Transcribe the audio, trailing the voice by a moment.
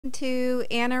To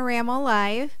Anna Rammel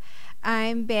Live.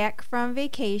 I'm back from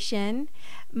vacation.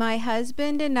 My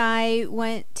husband and I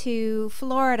went to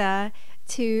Florida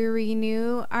to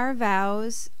renew our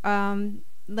vows.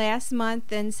 Last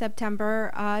month in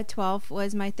September 12th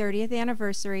was my 30th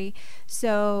anniversary,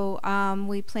 so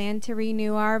we plan to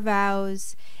renew our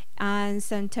vows on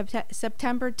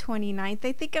September 29th,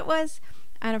 I think it was,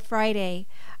 on a Friday.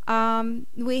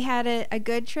 We had a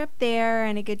good trip there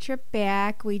and a good trip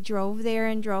back. We drove there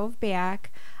and drove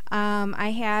back.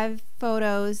 I have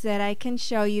photos that I can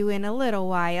show you in a little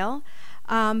while.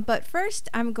 But first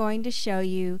I'm going to show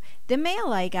you the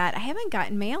mail I got. I haven't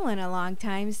gotten mail in a long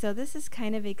time, so this is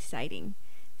kind of exciting.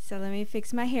 So let me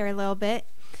fix my hair a little bit.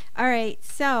 Alright,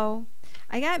 so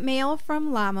I got mail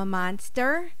from Llama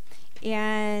Monster,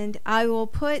 and I will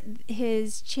put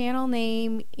his channel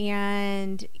name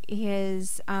and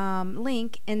his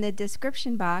link in the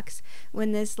description box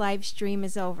when this live stream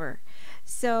is over.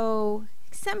 So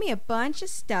he sent me a bunch of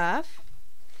stuff,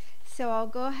 so I'll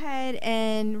go ahead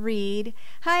and read.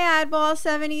 Hi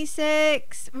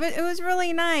Oddball76, but it was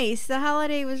really nice. The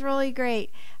holiday was really great.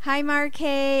 Hi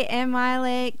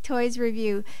markei&maleik Toys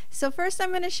Review. So first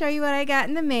I'm going to show you what I got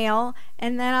in the mail,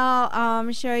 and then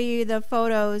I'll show you the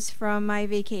photos from my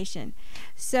vacation.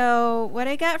 So what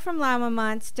I got from Llama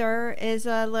Monster is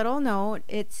a little note.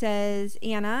 It says,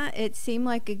 Anna, it seemed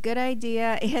like a good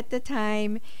idea at the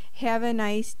time. Have a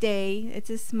nice day. It's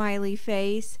a smiley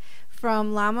face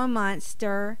from Llama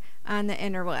Monster on the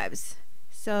interwebs.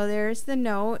 So there's the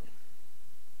note.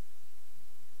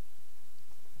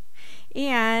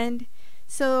 And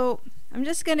so I'm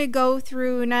just going to go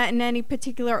through, not in any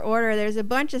particular order. There's a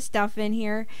bunch of stuff in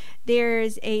here.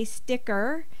 There's a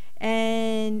sticker,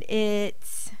 and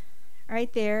it's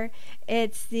right there.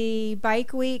 It's the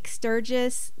Bike Week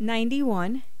Sturgis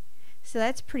 91. So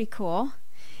that's pretty cool.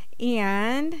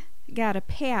 And got a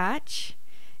patch.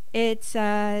 It's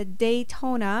a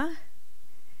Daytona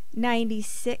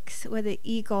 96 with an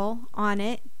eagle on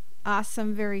it.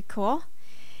 Awesome, very cool.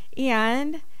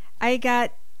 And I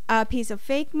got a piece of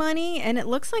fake money, and it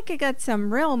looks like I got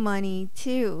some real money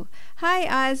too. Hi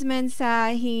Osman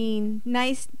Sahin,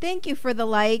 nice, thank you for the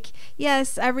like.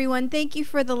 Yes everyone, thank you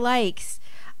for the likes.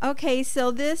 Okay,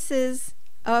 so this is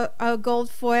a gold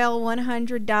foil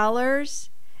 $100.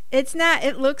 It's not,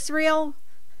 it looks real,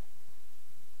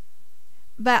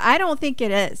 but I don't think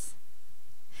it is,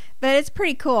 but it's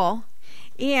pretty cool.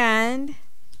 And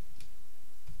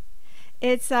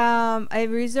it's a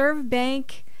Reserve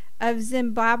Bank of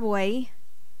Zimbabwe,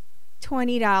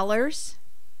 $20.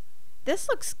 This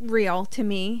looks real to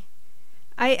me.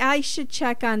 I should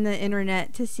check on the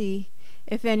internet to see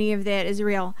if any of that is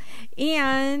real.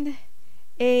 And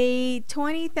a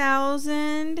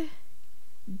 20,000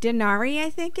 denarii, I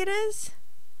think it is.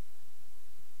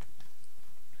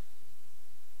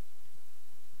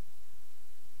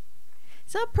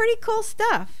 So pretty cool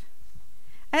stuff.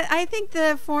 I think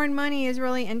the foreign money is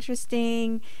really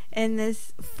interesting, and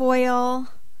this foil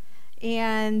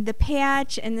and the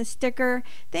patch and the sticker.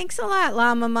 Thanks a lot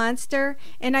Llama Monster,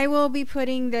 and I will be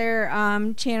putting their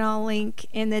channel link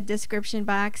in the description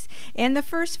box, and the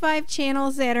first 5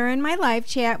 channels that are in my live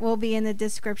chat will be in the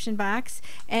description box,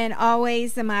 and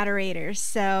always the moderators.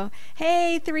 So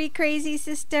hey 3 crazy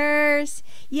sisters,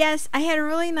 yes, I had a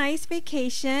really nice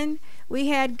vacation. We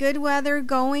had good weather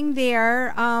going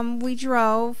there. We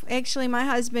drove, actually my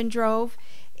husband drove,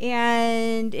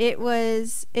 and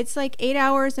it's like 8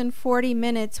 hours and 40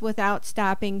 minutes without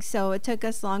stopping, so it took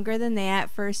us longer than that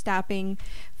for stopping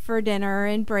for dinner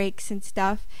and breaks and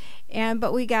stuff.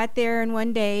 But we got there in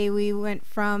one day. We went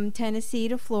from Tennessee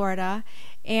to Florida,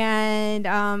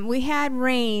 and we had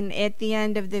rain at the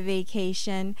end of the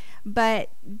vacation, but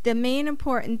the main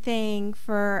important thing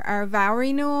for our vow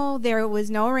renewal, there was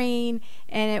no rain,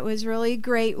 and it was really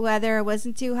great weather. It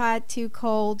wasn't too hot, too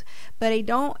cold. But I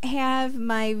don't have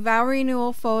my vow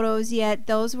renewal photos yet.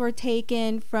 Those were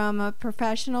taken from a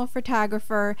professional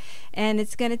photographer, and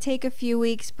it's going to take a few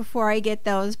weeks before I get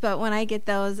those, but when I get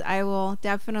those I will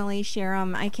definitely share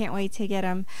them. I can't wait to get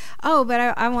them. Oh, but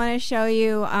I want to show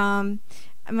you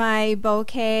my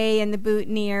bouquet and the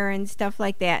boutonniere and stuff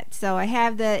like that. So I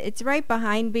have it's right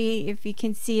behind me, if you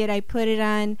can see it. I put it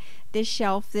on this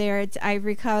shelf there. It's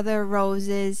ivory color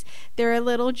roses. They're a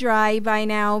little dry by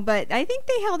now, but I think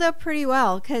they held up pretty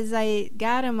well because I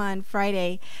got them on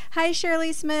Friday. Hi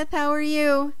Shirley Smith, how are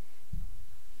you?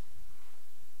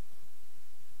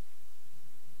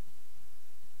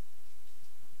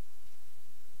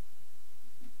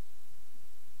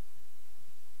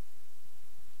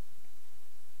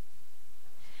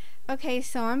 Okay,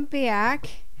 so I'm back,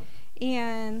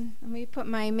 and let me put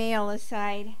my mail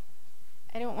aside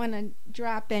I don't want to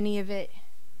drop any of it.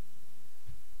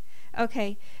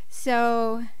 Okay,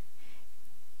 so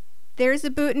there's the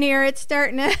boutonniere. It's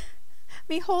starting to, let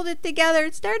me hold it together.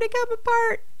 It's starting to come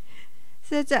apart.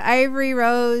 So it's an ivory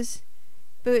rose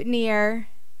boutonniere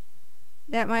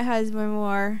that my husband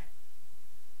wore.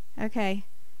 Okay.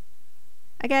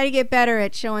 I got to get better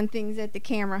at showing things at the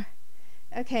camera.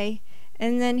 Okay,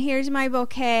 and then here's my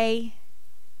bouquet.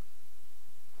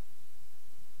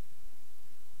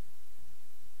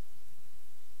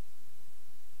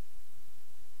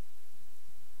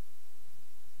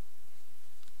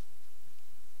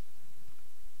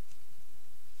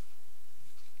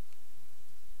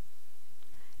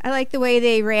 I like the way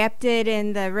they wrapped it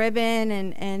in the ribbon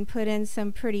and put in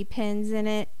some pretty pins in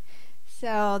it.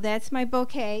 So that's my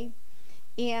bouquet.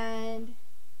 And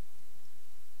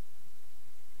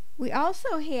we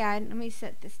also had, let me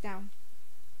set this down.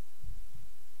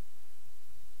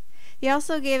 They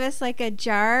also gave us like a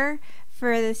jar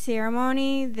for the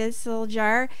ceremony, this little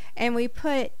jar, and we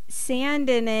put sand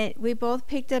in it. We both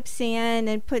picked up sand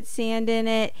and put sand in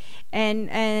it,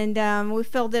 and we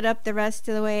filled it up the rest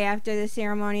of the way after the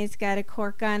ceremony. It's got a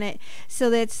cork on it,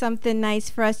 so that's something nice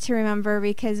for us to remember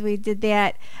because we did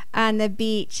that on the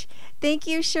beach. Thank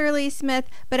you, Shirley Smith,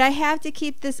 but I have to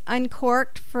keep this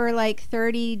uncorked for like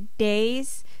 30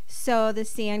 days so the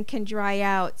sand can dry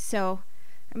out. So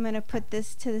I'm going to put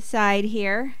this to the side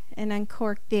here and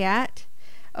uncork that.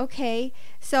 Okay,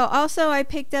 so also I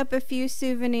picked up a few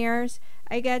souvenirs.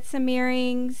 I got some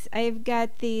earrings. I've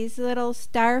got these little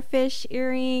starfish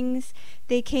earrings.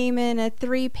 They came in a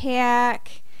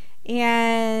 3-pack,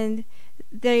 and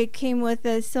they came with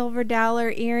a silver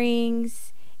dollar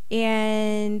earrings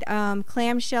and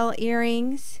clamshell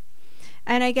earrings.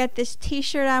 And I got this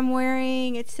t-shirt I'm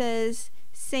wearing. It says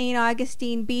St.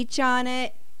 Augustine Beach on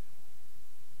it.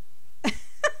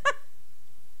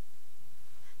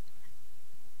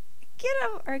 Get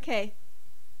over. Okay.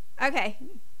 Okay.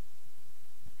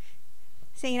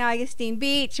 St. Augustine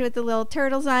Beach with the little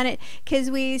turtles on it, because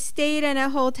we stayed in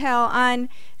a hotel on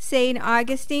St.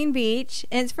 Augustine Beach,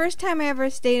 and it's the first time I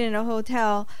ever stayed in a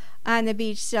hotel on the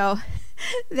beach, so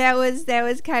that was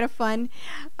kind of fun.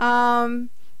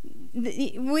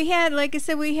 We had, like I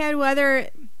said, we had weather,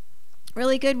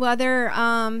 really good weather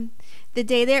the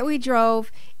day that we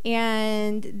drove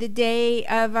and the day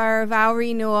of our vow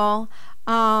renewal.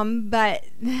 But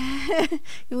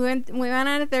we went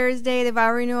on a Thursday. The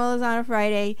vow renewal is on a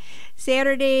Friday.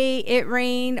 Saturday it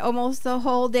rained almost the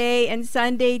whole day, and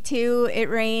Sunday too it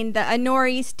rained. A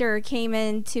nor'easter came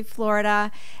into Florida,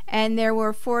 and there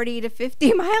were 40 to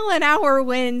 50 mile an hour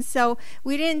winds, so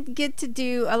we didn't get to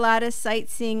do a lot of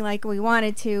sightseeing like we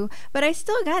wanted to, but I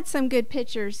still got some good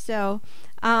pictures. So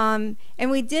and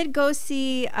we did go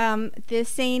see the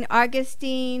St.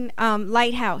 Augustine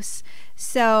lighthouse.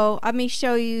 So let me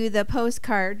show you the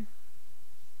postcard.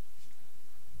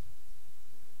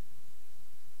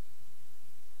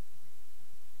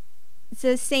 It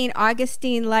says St.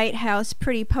 Augustine Lighthouse,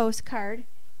 pretty postcard.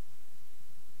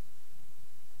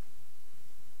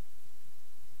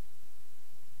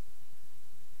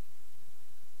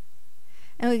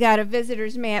 And we got a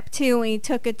visitor's map too. We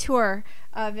took a tour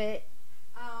of it.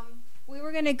 We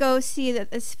were going to go see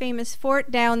this famous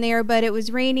fort down there, but it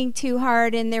was raining too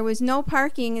hard and there was no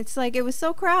parking. It's like it was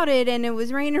so crowded and it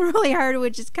was raining really hard,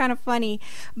 which is kind of funny.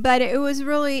 But it was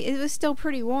still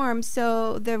pretty warm,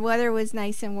 so the weather was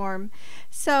nice and warm.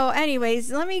 So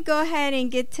anyways, let me go ahead and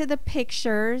get to the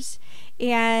pictures.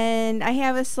 And I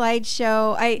have a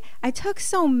slideshow. I took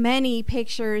so many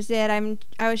pictures that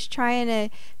I was trying to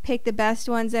pick the best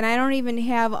ones, and I don't even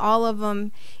have all of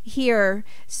them here.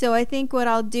 So I think what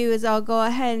I'll do is I'll go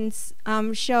ahead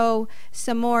and show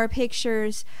some more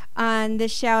pictures on the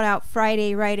Shoutout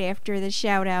Friday right after the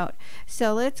shout out.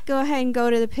 So let's go ahead and go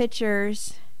to the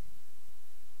pictures.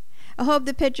 I hope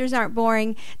the pictures aren't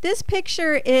boring. This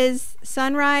picture is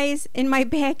sunrise in my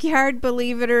backyard,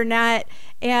 believe it or not,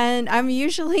 and I'm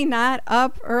usually not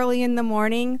up early in the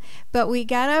morning, but we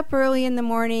got up early in the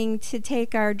morning to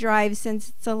take our drive since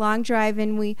it's a long drive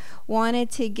and we wanted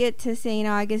to get to St.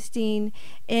 Augustine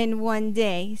in one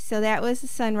day. So that was the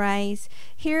sunrise.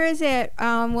 Here is at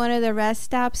one of the rest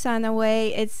stops on the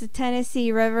way. It's the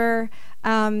Tennessee River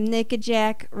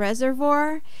Nickajack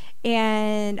Reservoir.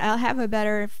 And I'll have a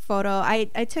better photo. I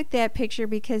took that picture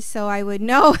because so I would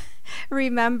know,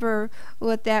 remember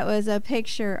what that was a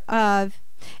picture of.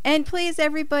 And please,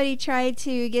 everybody, try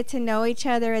to get to know each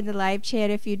other in the live chat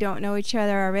if you don't know each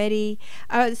other already.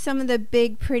 Some of the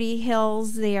big, pretty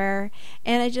hills there.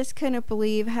 And I just couldn't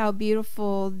believe how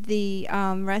beautiful the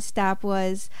rest stop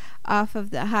was off of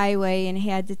the highway, and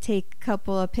had to take a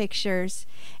couple of pictures.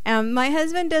 My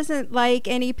husband doesn't like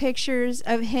any pictures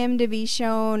of him to be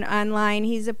shown online.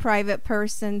 He's a private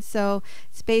person, so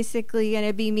it's basically going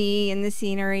to be me and the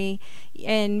scenery,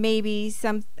 and maybe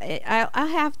some. I'll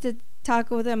have to talk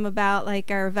with him about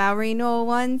like our vow renewal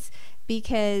ones,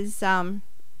 because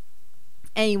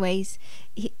anyways,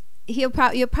 you'll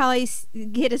probably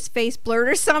get his face blurred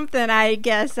or something, I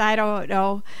guess. I don't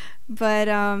know, but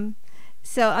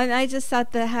so, and I just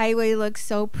thought the highway looked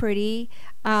so pretty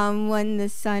when the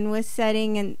sun was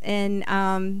setting,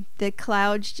 and the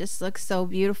clouds just looked so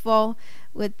beautiful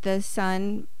with the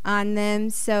sun on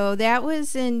them. So that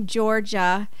was in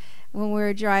Georgia when we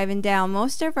were driving down.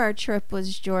 Most of our trip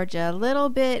was Georgia. A little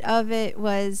bit of it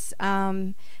was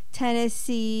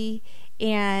Tennessee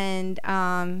and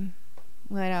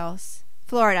what else?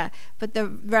 Florida. But the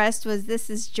rest was, this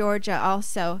is Georgia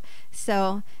also.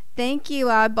 So thank you,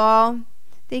 Oddball.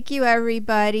 Thank you,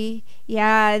 everybody.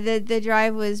 Yeah, the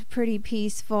drive was pretty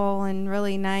peaceful and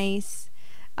really nice.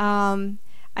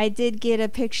 I did get a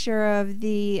picture of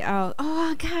the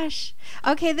oh gosh.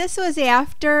 Okay, this was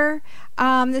after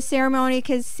the ceremony,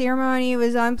 because ceremony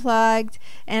was unplugged,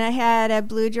 and I had a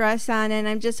blue dress on, and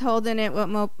I'm just holding it with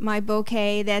my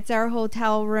bouquet. That's our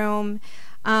hotel room.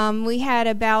 We had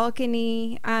a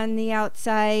balcony on the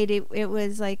outside. It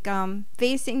was like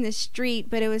facing the street,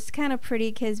 but it was kind of pretty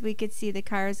because we could see the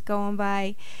cars going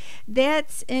by.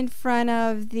 That's in front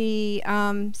of the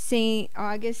St.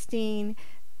 Augustine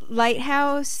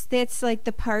lighthouse. That's like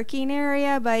the parking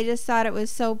area, but I just thought it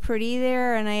was so pretty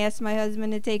there, and I asked my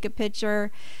husband to take a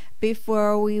picture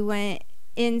before we went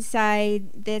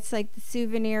inside. That's like the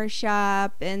souvenir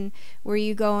shop, and where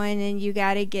you go in and you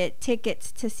gotta get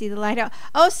tickets to see the lighthouse.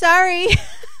 Oh, sorry.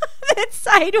 That's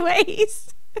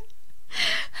sideways.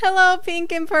 Hello,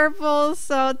 pink and purple.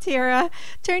 So Tara,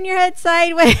 turn your head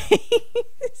sideways.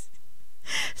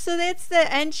 So that's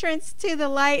the entrance to the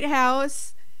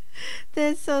lighthouse.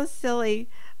 That's so silly.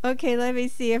 Okay, let me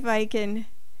see if I can.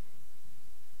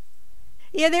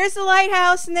 Yeah, there's the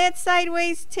lighthouse, and that's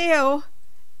sideways too.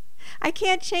 I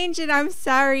can't change it. I'm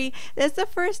sorry. That's the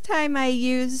first time I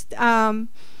used my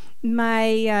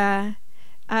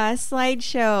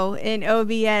slideshow in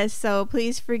OBS, so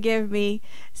please forgive me.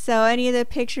 So any of the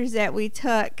pictures that we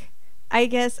took, I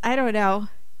guess, I don't know,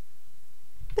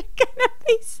 they're gonna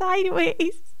be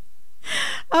sideways.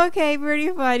 Okay, pretty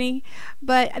funny.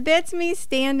 But that's me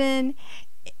standing.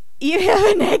 You have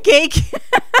a neck ache.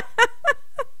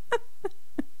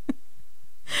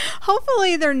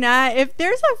 Hopefully they're not. If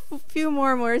there's a few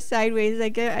more sideways,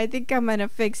 I think I'm gonna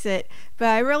fix it, but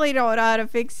I really don't know how to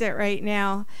fix it right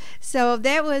now. So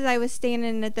that was, I was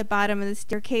standing at the bottom of the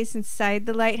staircase inside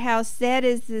the lighthouse. That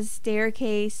is the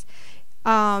staircase.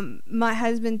 My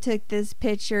husband took this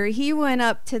picture. He went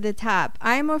up to the top.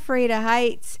 I'm afraid of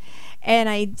heights, and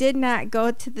I did not go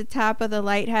to the top of the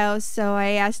lighthouse, so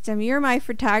I asked him, "You're my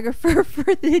photographer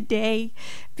for the day,"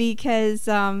 because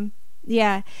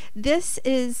yeah, this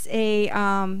is a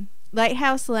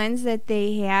lighthouse lens that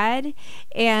they had,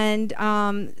 and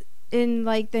in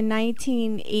like the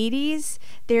 1980s,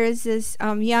 there's this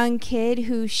young kid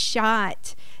who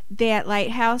shot that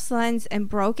lighthouse lens and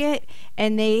broke it,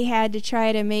 and they had to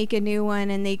try to make a new one,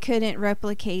 and they couldn't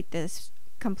replicate this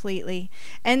completely.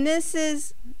 And this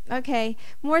is, okay,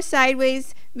 more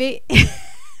sideways.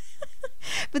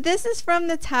 But this is from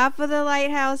the top of the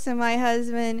lighthouse, and my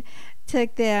husband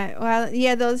took that. Well,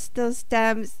 yeah, those steps,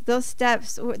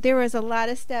 there was a lot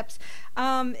of steps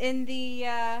in the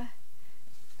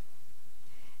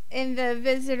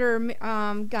visitor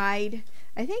guide.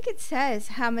 I think it says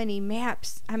how many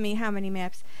steps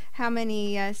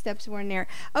were in there.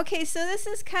 Okay, so this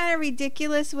is kind of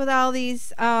ridiculous with all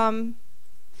these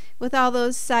with all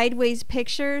those sideways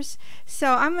pictures,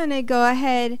 so I'm gonna go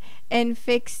ahead and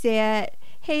fix that.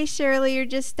 Hey Shirley, you're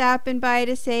just stopping by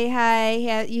to say hi.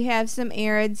 You have some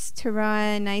errands to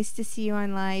run. Nice to see you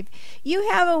on live. You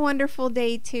have a wonderful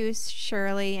day too,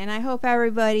 Shirley, and I hope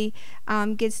everybody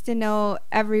gets to know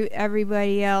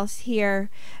everybody else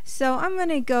here. So I'm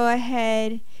gonna go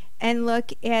ahead and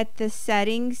look at the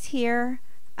settings here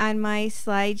on my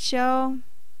slideshow.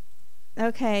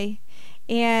 Okay,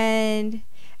 and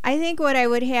I think what I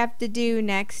would have to do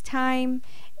next time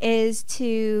is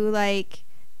to like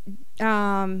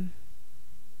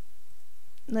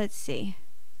let's see,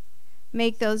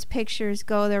 make those pictures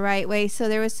go the right way. So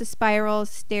there was the spiral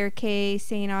staircase,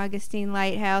 St. Augustine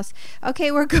Lighthouse.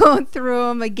 Okay, we're going through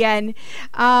them again.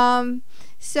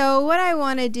 So what I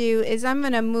want to do is I'm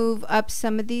going to move up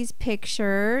some of these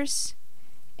pictures,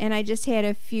 and I just had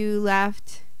a few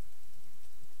left.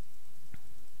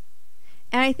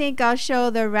 And I think I'll show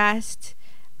the rest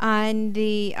on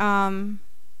the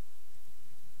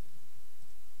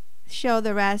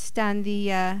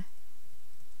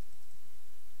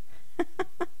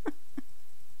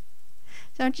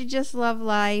Don't you just love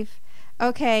life?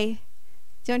 Okay.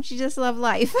 Don't you just love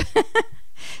life?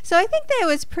 So I think that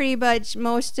was pretty much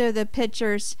most of the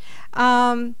pictures.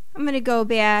 I'm going to go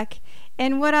back,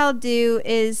 and what I'll do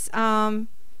is, well,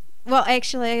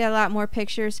 actually I got a lot more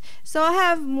pictures. So I'll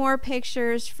have more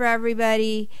pictures for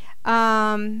everybody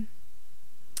on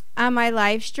my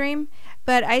live stream.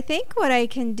 But I think what I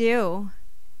can do,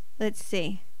 let's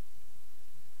see.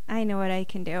 I know what I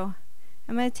can do.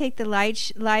 I'm going to take the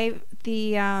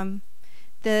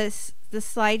the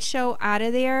slideshow out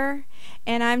of there,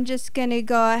 and I'm just going to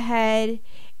go ahead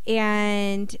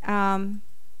and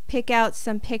pick out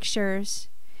some pictures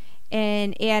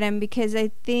and add them, because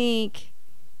I think,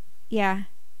 yeah,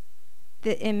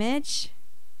 the image.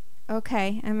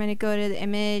 Okay, I'm going to go to the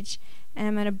image, and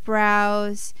I'm going to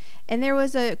browse, and there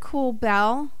was a cool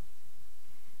bell,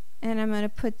 and I'm going to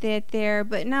put that there,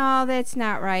 but no, that's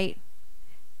not right.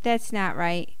 That's not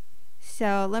right.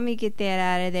 So let me get that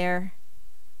out of there.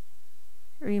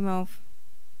 Remove.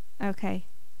 Okay.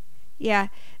 Yeah.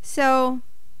 So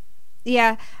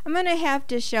yeah, I'm gonna have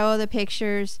to show the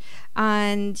pictures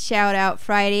on Shoutout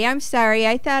Friday. I'm sorry,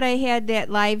 I thought I had that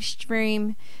live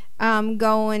stream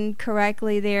going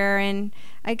correctly there, and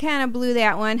I kind of blew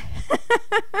that one.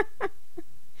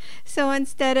 So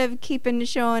instead of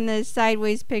showing the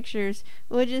sideways pictures,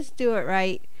 we'll just do it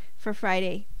right for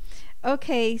Friday.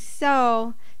 Okay,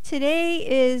 so today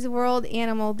is World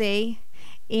Animal Day,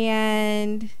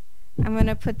 and I'm going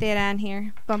to put that on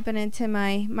here, bumping into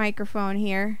my microphone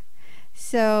here.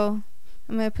 So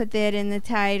I'm going to put that in the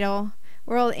title,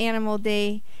 World Animal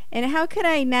Day. And how could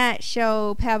I not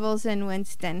show Pebbles and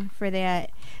Winston for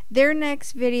that? Their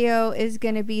next video is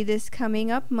going to be this coming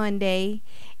up Monday,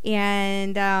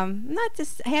 and I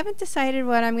haven't decided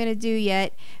what I'm going to do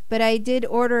yet, but I did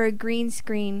order a green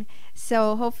screen,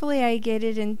 so hopefully I get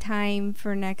it in time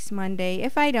for next Monday.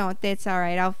 If I don't, that's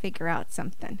alright, I'll figure out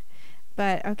something.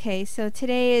 But okay, so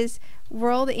today is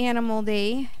World Animal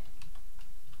Day,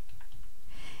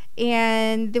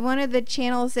 and one of the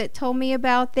channels that told me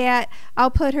about that,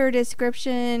 I'll put her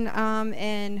description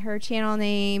and her channel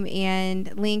name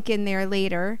and link in there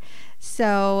later,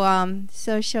 so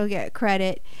so she'll get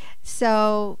credit.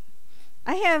 So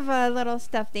I have a little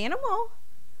stuffed animal,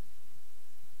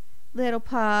 little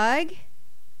pug.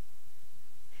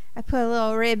 I put a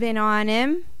little ribbon on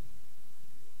him.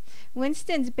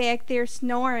 Winston's back there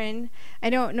snoring. I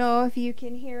don't know if you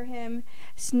can hear him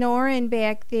snoring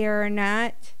back there or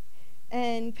not.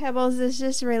 And Pebbles is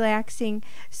just relaxing.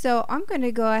 So I'm going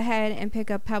to go ahead and pick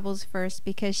up Pebbles first,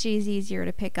 because she's easier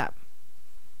to pick up.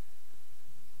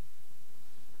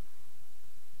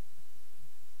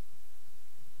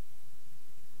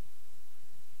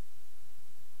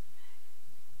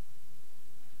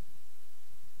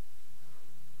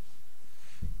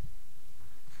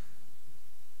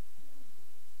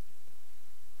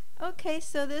 Okay,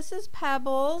 so this is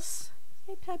Pebbles.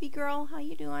 Hey, Pebby girl, how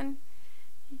you doing?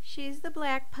 She's the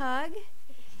black pug,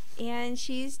 and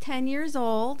she's 10 years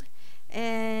old,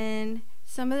 and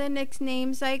some of the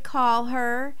nicknames I call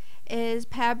her is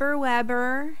Pebber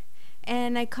Webber,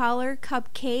 and I call her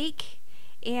Cupcake,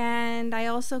 and I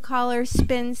also call her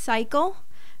Spin Cycle,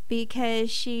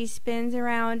 because she spins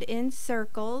around in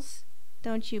circles.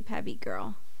 Don't you, Pebby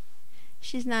girl?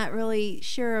 She's not really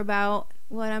sure about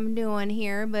what I'm doing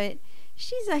here, but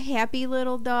she's a happy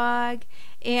little dog.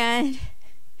 And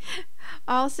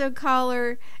also call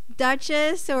her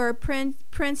Duchess or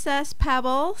Princess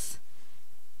Pebbles.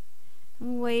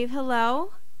 Wave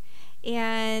hello.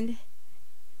 And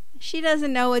she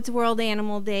doesn't know it's World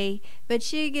Animal Day, but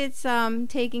she gets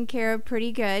taken care of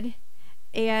pretty good.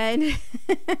 And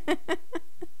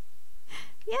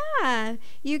yeah,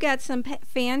 you got some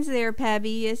fans there, Pebby.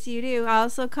 Yes, you do. I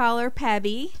also call her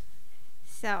Pebby.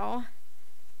 So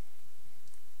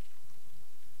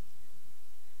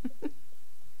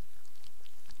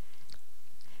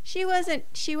she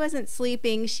wasn't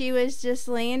sleeping. She was just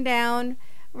laying down,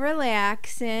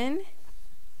 relaxing.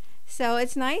 So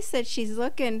it's nice that she's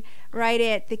looking right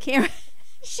at the camera.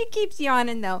 She keeps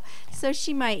yawning though, so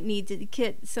she might need to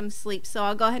get some sleep. So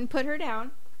I'll go ahead and put her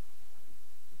down.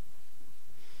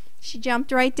 She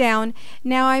jumped right down.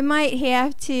 Now I might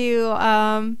have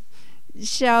to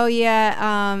show you.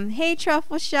 Hey,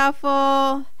 Truffle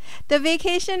Shuffle. The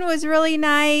vacation was really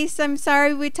nice. I'm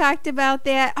sorry we talked about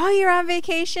that. Oh, you're on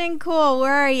vacation? Cool.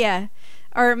 Where are you?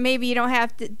 Or maybe you don't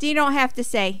have to. You don't have to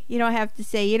say. You don't have to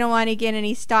say. You don't want to get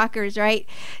any stalkers, right?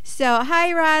 So,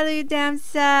 hi, Ralu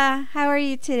Damsa. How are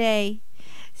you today?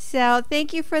 So,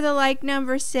 thank you for the like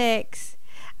number 6.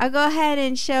 I'll go ahead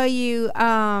and show you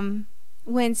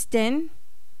Winston.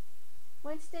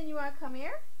 Winston, you want to come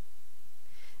here?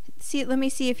 See, let me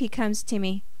see if he comes to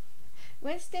me.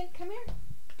 Winston, come here.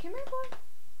 Come here, boy.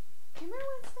 Come here,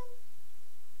 Winston.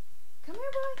 Come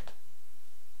here, boy.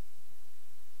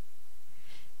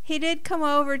 He did come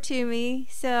over to me,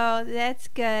 so that's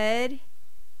good.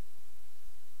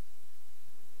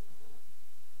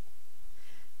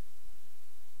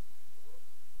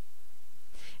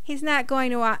 He's not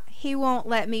going to, he won't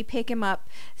let me pick him up.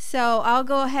 So I'll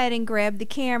go ahead and grab the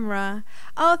camera.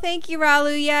 Oh, thank you,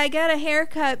 Ralu. Yeah, I got a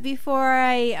haircut before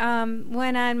I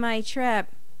went on my trip.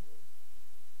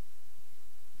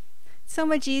 So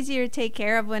much easier to take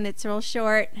care of when it's real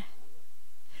short.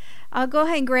 I'll go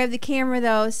ahead and grab the camera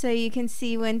though so you can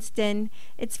see Winston.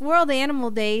 It's World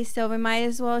Animal Day, so we might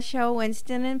as well show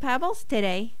Winston and Pebbles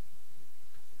today.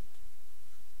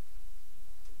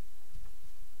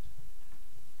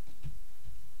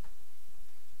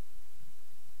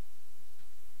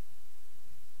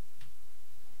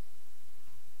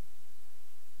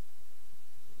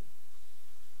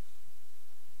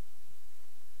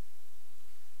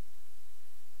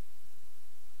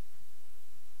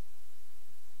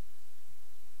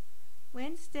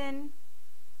 Winston.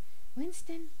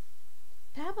 Winston.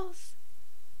 Pebbles.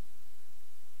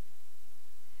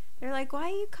 They're like, why are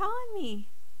you calling me?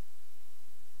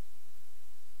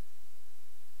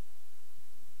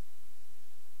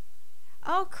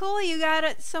 Oh, cool. You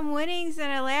got some winnings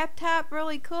and a laptop.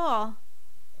 Really cool.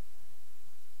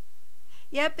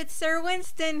 Yep, it's Sir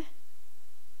Winston.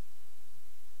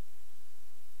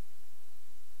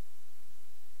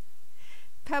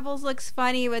 Pebbles looks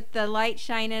funny with the light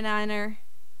shining on her.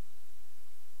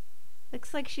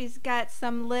 Looks like she's got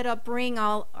some lit up ring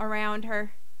all around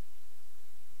her.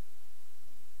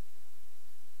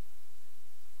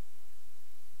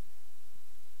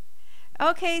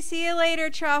 Okay, see you later,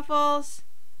 Truffles.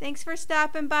 Thanks for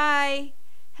stopping by.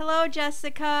 Hello,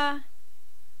 Jessica.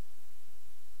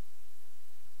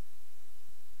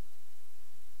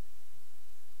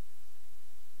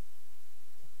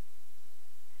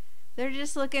 They're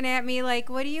just looking at me like,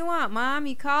 what do you want, Mom?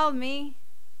 You called me.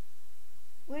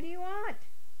 What do you want?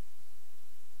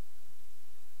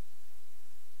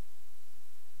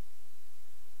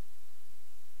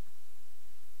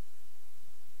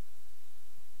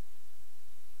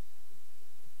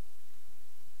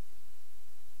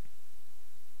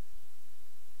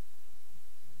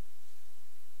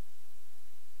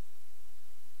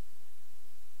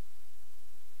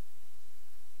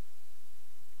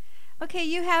 Okay,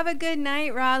 you have a good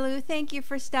night, Ralu. Thank you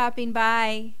for stopping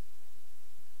by.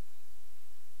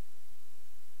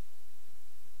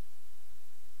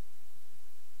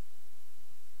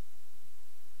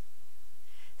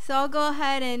 So I'll go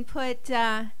ahead and put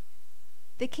the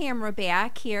camera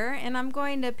back here, and I'm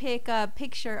going to pick a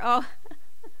picture. Oh,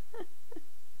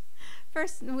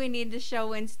 first we need to show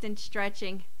Winston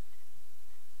stretching.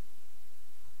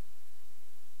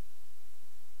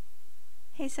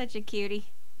 He's such a cutie.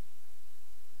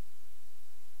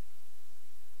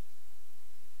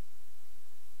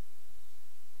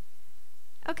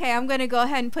 Okay, I'm going to go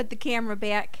ahead and put the camera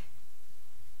back.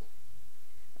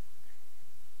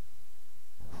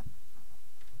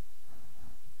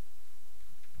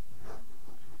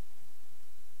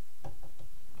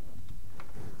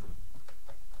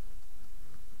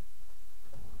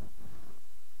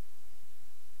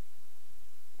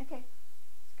 Okay,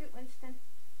 scoot, Winston.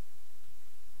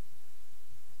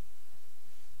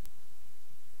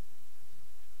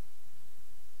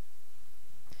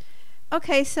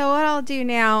 Okay, so what I'll do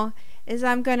now is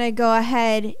I'm going to go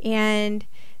ahead and,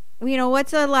 you know,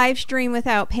 what's a live stream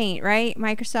without Paint, right?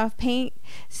 Microsoft Paint.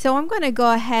 So I'm going to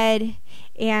go ahead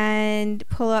and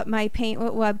pull up my Paint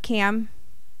with webcam.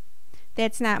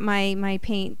 That's not my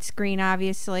Paint screen,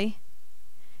 obviously.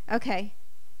 Okay.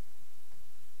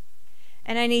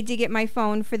 And I need to get my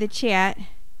phone for the chat.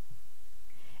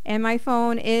 And my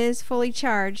phone is fully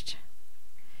charged.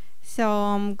 So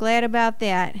I'm glad about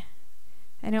that.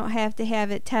 I don't have to have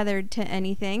it tethered to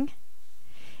anything.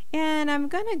 And I'm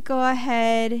going to go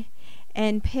ahead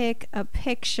and pick a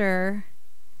picture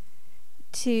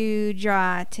to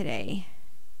draw today.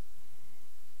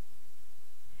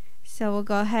 So we'll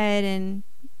go ahead and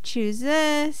choose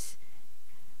this.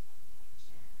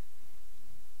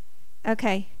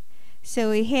 Okay, so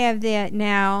we have that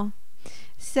now.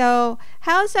 So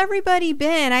how's everybody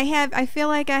been? I feel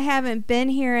like I haven't been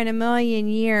here in a million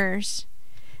years.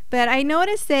 But I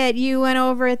noticed that you went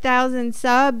over 1,000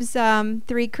 subs,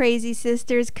 Three Crazy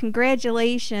Sisters.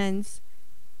 Congratulations.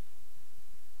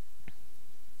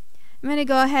 I'm going to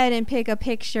go ahead and pick a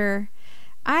picture.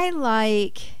 I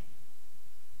like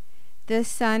the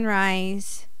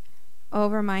sunrise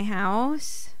over my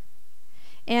house.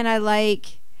 And I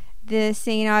like the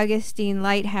St. Augustine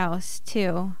Lighthouse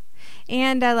too.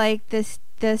 And I like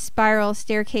the spiral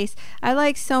staircase. I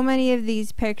like so many of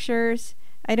these pictures.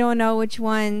 I don't know which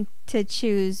one to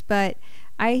choose, but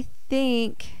I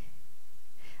think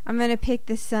I'm going to pick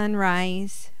the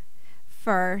sunrise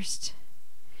first.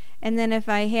 And then if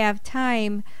I have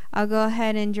time, I'll go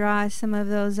ahead and draw some of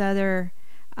those other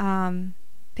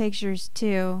pictures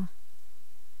too.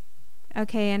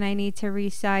 Okay, and I need to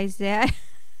resize that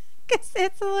because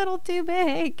it's a little too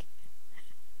big.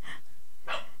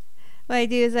 What I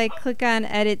do is I click on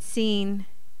Edit Scene.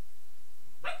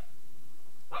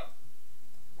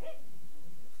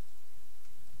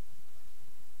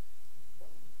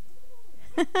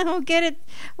 We'll get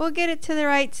it to the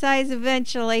right size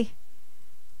eventually.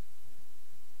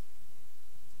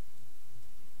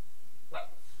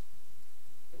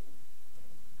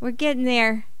 We're getting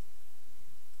there.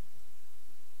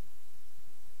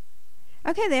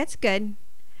 Okay, that's good.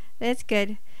 That's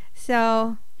good.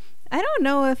 So, I don't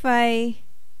know if I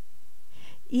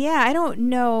don't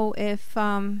know if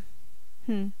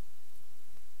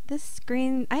this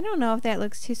screen, I don't know if that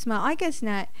looks too small. I guess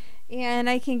not. And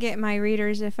I can get my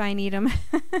readers if I need them.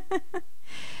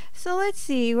 So let's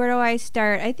see, where do I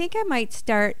start? I think I might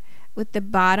start with the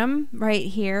bottom right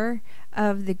here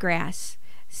of the grass.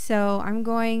 So I'm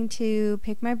going to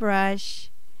pick my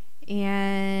brush,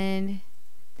 and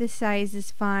this size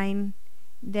is fine.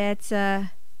 That's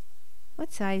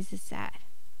what size is that?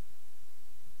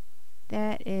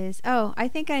 That is, oh, I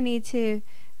think I need to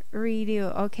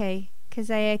redo. Okay,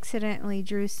 because I accidentally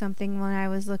drew something when I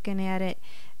was looking at it.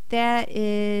 That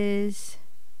is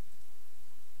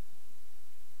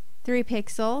 3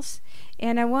 pixels,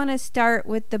 and I want to start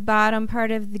with the bottom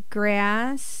part of the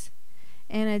grass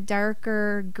and a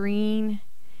darker green,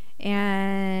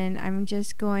 and I'm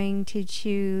just going to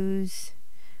choose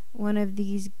one of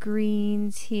these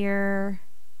greens here.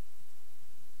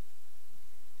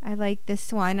 I like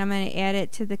this one. I'm going to add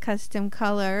it to the custom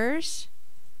colors.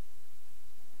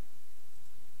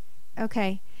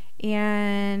 Okay,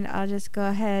 and I'll just go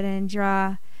ahead and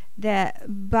draw that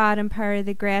bottom part of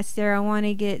the grass there. I want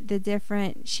to get the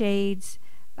different shades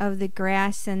of the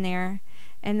grass in there.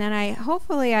 And then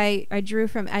hopefully I drew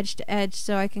from edge to edge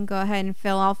so I can go ahead and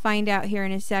fill. I'll find out here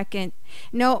in a second.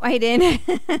 No, I didn't.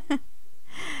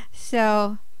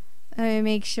 So let me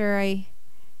make sure I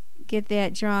get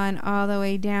that drawn all the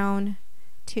way down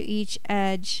to each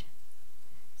edge,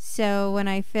 so when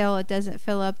I fill, it doesn't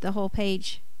fill up the whole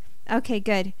page. Okay,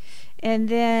 good. And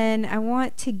then I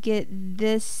want to get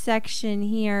this section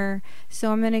here,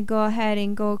 so I'm going to go ahead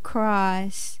and go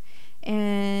across,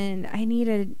 and I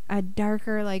need a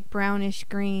darker, like brownish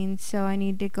green, so I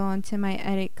need to go into my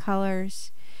edit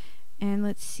colors, and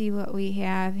let's see what we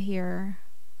have here.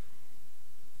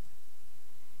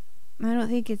 I don't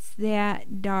think it's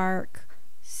that dark,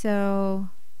 so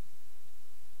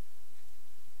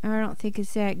I don't think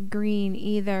it's that green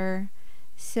either,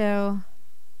 so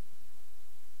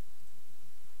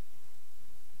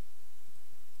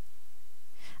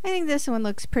I think this one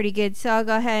looks pretty good, so I'll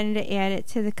go ahead and add it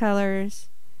to the colors.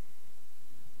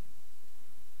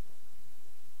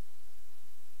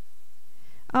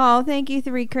 Oh, thank you,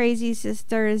 Three Crazy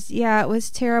Sisters. Yeah, it was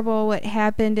terrible what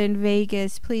happened in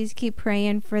Vegas. Please keep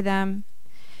praying for them.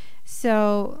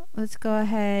 So let's go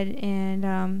ahead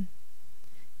and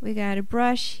we got a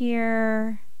brush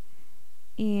here,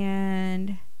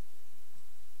 and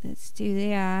let's do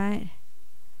that.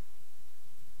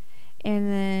 And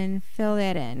then fill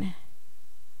that in.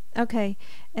 Okay,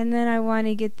 and then I want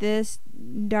to get this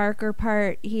darker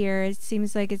part here. It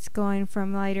seems like it's going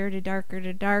from lighter to darker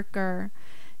to darker.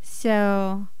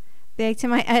 So back to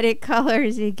my edit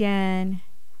colors again.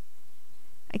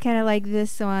 I kind of like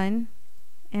this one,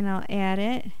 and I'll add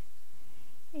it,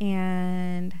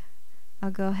 and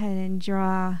I'll go ahead and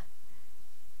draw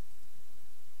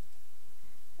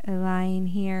a line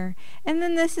here. And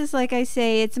then this is, like I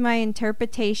say, it's my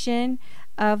interpretation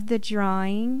of the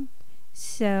drawing,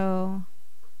 so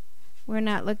we're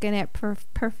not looking at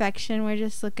perfection, we're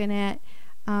just looking at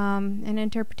an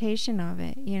interpretation of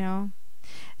it, you know.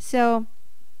 So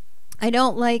I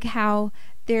don't like how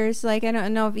there's like, I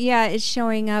don't know if, yeah, it's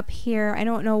showing up here. I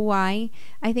don't know why.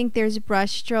 I think there's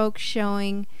brush strokes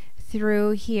showing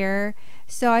through here.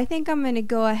 So I think I'm going to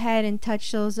go ahead and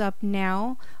touch those up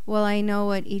now while I know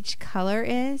what each color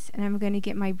is. And I'm going to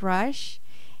get my brush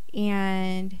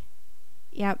and,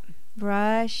 yep,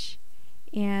 brush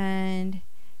and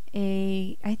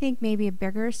I think maybe a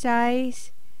bigger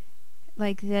size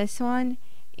like this one,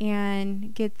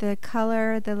 and get the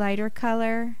color, the lighter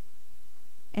color,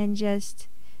 and just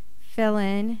fill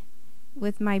in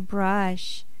with my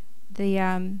brush the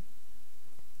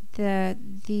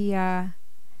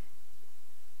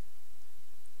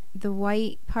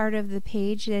white part of the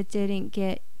page that didn't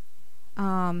get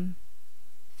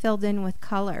filled in with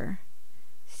color.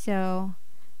 So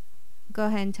go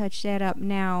ahead and touch that up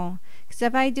now, because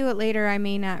if I do it later I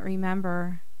may not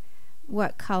remember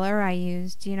what color I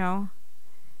used, you know.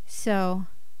 So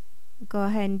go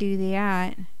ahead and do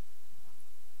that.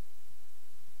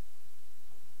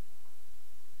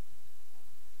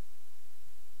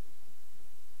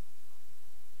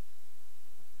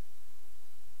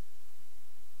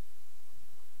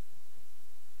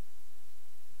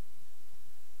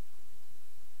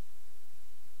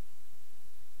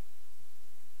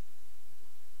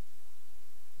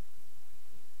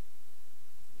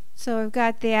 So I've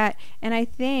got that, and I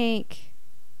think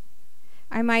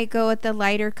I might go with the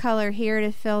lighter color here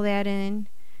to fill that in.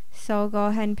 So I'll go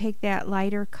ahead and pick that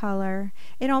lighter color.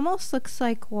 It almost looks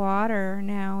like water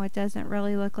now. It doesn't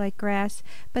really look like grass,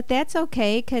 but that's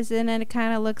okay, because then it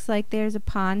kind of looks like there's a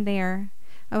pond there.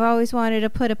 I've always wanted to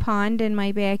put a pond in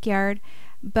my backyard,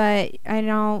 but I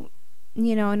don't,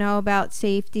 you know about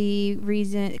safety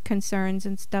concerns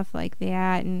and stuff like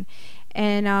that,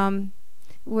 and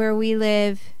where we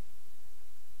live,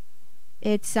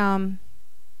 it's here,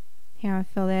 I'll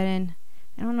fill that in.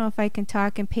 I don't know if I can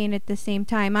talk and paint at the same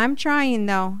time. I'm trying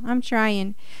though. I'm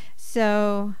trying.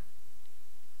 So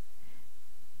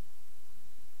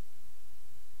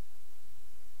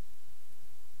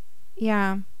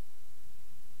yeah.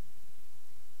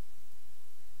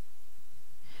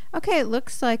 Okay, it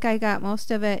looks like I got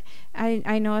most of it.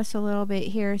 I noticed a little bit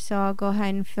here, so I'll go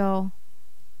ahead and fill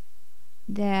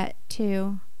that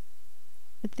too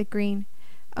with the green.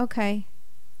 Okay.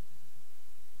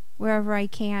 Wherever I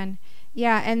can.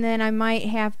 Yeah, and then I might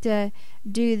have to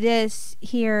do this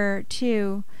here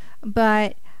too,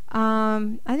 but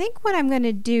I think what I'm going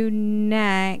to do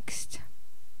next,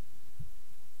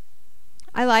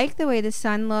 I like the way the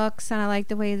sun looks and I like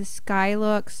the way the sky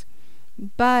looks,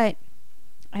 but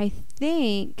I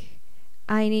think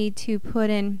I need to put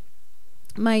in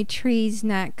my trees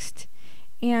next,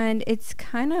 and it's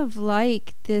kind of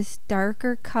like this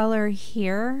darker color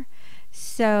here,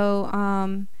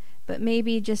 so but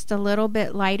maybe just a little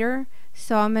bit lighter.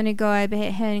 So I'm going to go ahead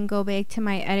and go back to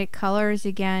my edit colors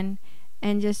again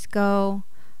and just go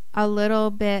a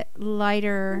little bit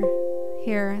lighter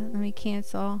here. Let me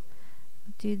cancel,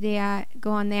 do that,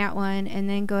 go on that one, and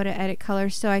then go to edit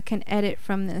colors so I can edit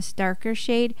from this darker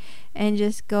shade and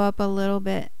just go up a little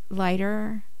bit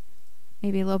lighter,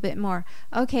 maybe a little bit more.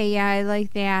 Okay, yeah, I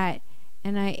like that,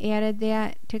 and I added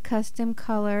that to custom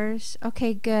colors.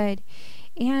 Okay, good.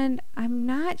 And I'm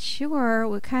not sure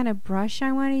what kind of brush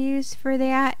I want to use for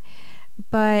that,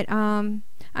 but I'm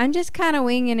just kind of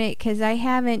winging it because I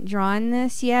haven't drawn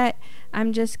this yet.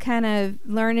 I'm just kind of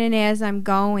learning as I'm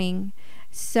going.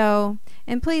 So,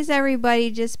 and please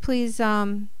everybody, just please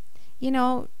you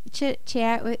know, chit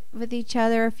chat with each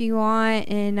other if you want,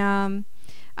 and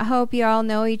I hope you all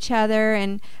know each other,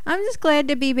 and I'm just glad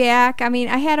to be back. I mean,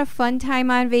 I had a fun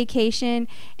time on vacation,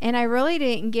 and I really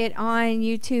didn't get on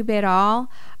YouTube at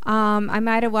all. I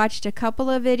might have watched a couple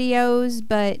of videos,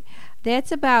 but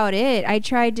that's about it. I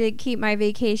tried to keep my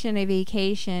vacation a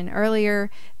vacation.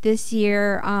 Earlier this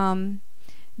year,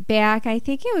 back, I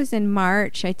think it was in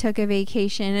March, I took a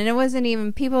vacation, and it wasn't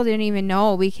even, people didn't even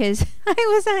know because I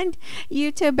was on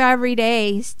YouTube every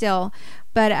day still.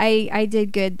 But I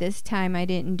did good this time. I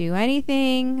didn't do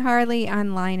anything hardly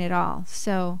online at all.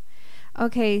 So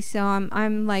okay, so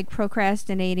I'm like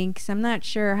procrastinating because I'm not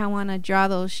sure how I want to draw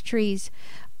those trees,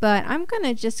 but I'm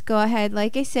gonna just go ahead.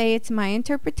 Like I say, it's my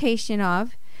interpretation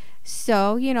of,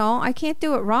 so you know, I can't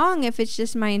do it wrong if it's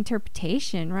just my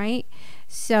interpretation, right?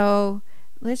 So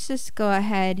let's just go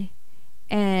ahead,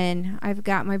 and I've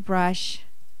got my brush,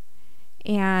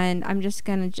 and I'm just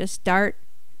gonna just start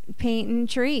painting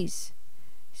trees.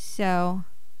 So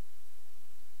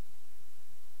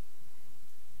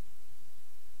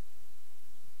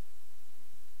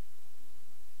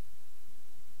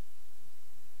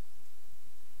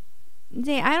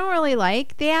I don't really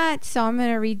like that, so I'm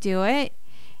gonna redo it,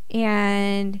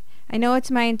 and I know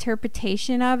it's my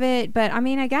interpretation of it, but I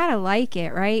mean, I gotta like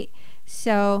it, right?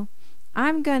 So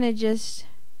I'm gonna just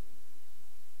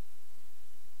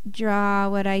draw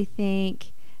what I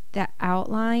think the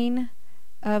outline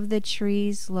of the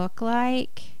trees look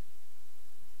like.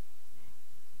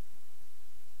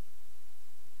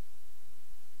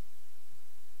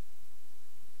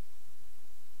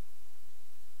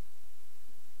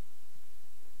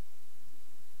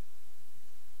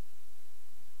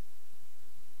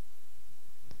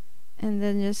 And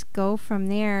then just go from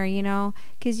there, you know,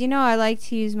 because you know I like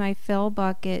to use my fill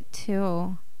bucket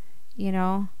too, you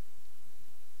know.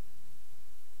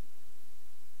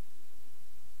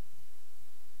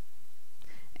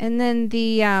 And then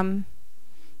the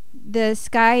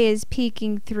sky is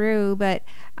peeking through, but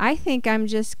I think I'm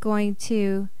just going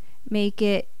to make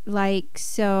it like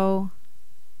so.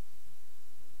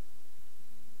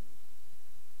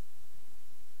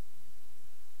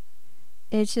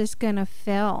 It's just gonna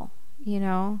fill, you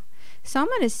know. So I'm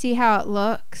gonna see how it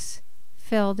looks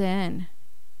filled in.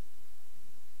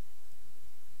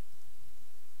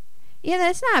 Yeah,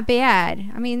 that's not bad.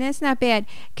 I mean, that's not bad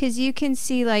because you can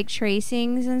see like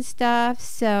tracings and stuff.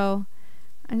 So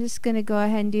I'm just gonna go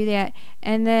ahead and do that,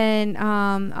 and then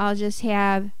I'll just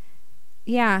have,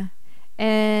 yeah,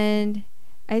 and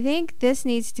I think this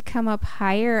needs to come up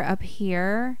higher up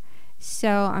here. So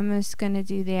I'm just gonna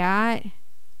do that,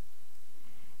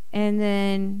 and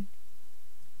then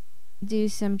do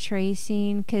some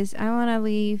tracing because I want to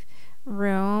leave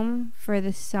room for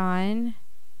the sun.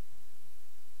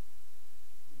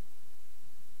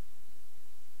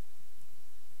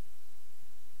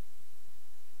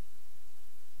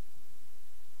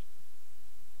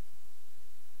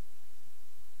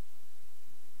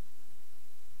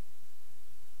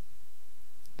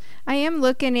 I am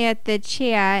looking at the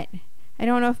chat. I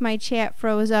don't know if my chat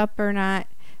froze up or not,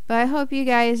 but I hope you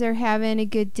guys are having a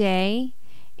good day.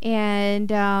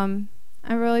 And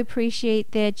I really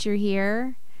appreciate that you're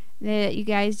here, that you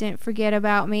guys didn't forget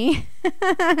about me.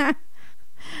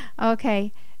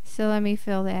 Okay, so let me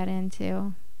fill that in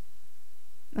too.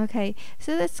 Okay,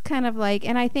 so that's kind of like,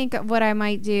 and I think what I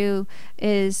might do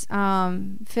is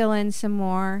fill in some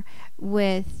more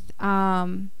with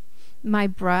my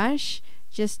brush,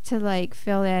 just to like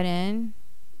fill that in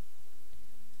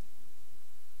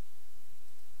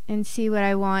and see what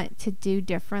I want to do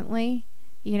differently,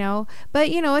 you know. But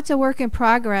you know, it's a work in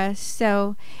progress.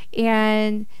 So,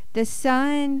 and the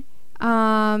sun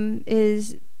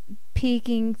is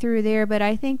peeking through there, but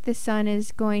I think the sun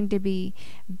is going to be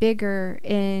bigger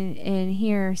in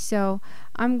here. So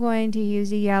I'm going to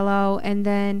use a yellow, and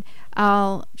then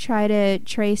I'll try to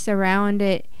trace around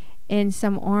it in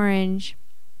some orange.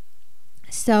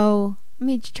 So let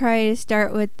me try to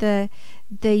start with the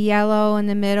yellow in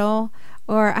the middle,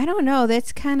 or I don't know,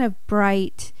 that's kind of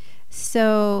bright.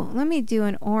 So let me do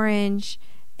an orange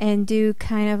and do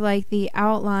kind of like the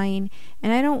outline.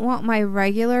 And I don't want my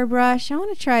regular brush. I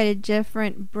want to try a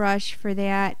different brush for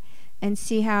that and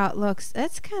see how it looks.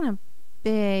 That's kind of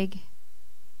big.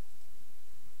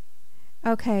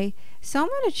 Okay, so I'm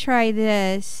going to try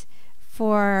this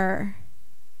for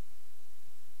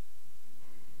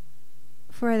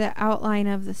the outline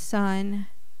of the sun.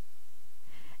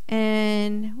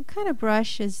 And what kind of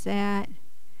brush is that?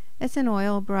 That's an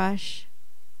oil brush.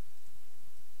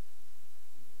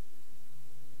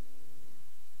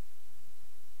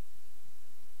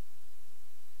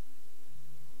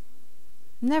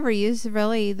 Never use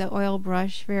really the oil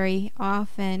brush very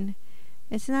often.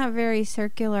 It's not very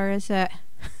circular, is it?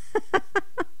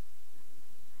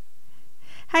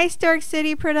 Hi, STORK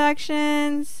City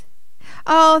Productions.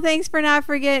 Oh, thanks for not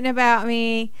forgetting about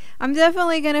me. I'm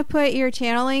definitely going to put your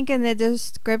channel link in the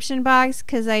description box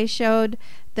because I showed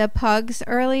the Pugs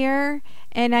earlier.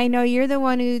 And I know you're the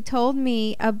one who told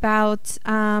me about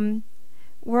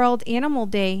World Animal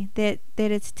Day, that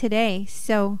it's today.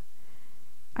 So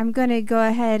I'm going to go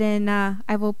ahead and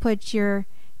I will put your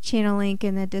channel link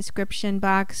in the description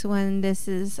box when this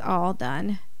is all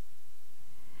done.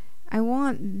 I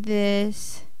want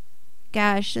this.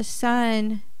 Gosh, the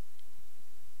sun.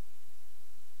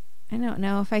 I don't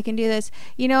know if I can do this.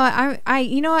 You know what?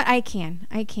 You know what? I can.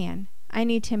 I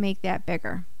need to make that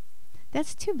bigger.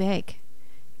 That's too big.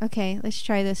 Okay, let's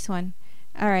try this one.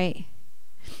 All right.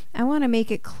 I want to make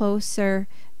it closer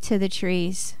to the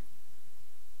trees.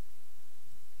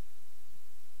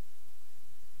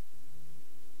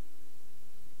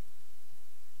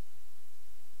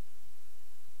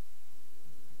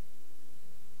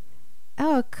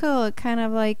 Oh, cool. It kind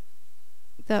of like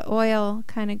the oil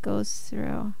kind of goes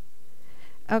through.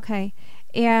 Okay,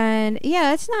 And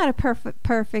yeah, it's not a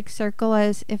perfect circle,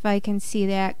 as if I can see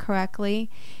that correctly.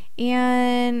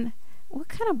 And what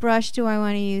kind of brush do I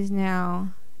want to use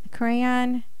now? A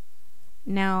crayon?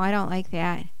 No, I don't like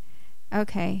that.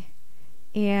 Okay.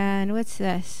 And what's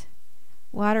this?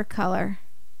 Watercolor.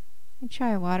 Let me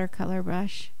try a watercolor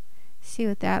brush. See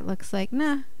what that looks like.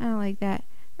 Nah, I don't like that.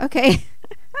 Okay.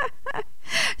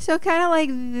 So kind of like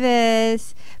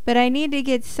this, but I need to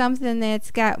get something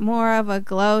that's got more of a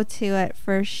glow to it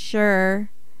for sure.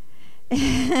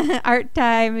 Art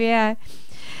time, yeah.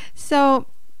 So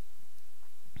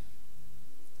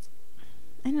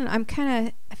I don't know, I'm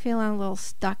kind of feeling a little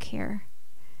stuck here,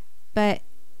 but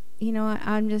you know what,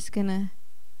 I'm just gonna,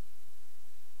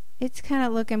 it's kind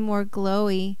of looking more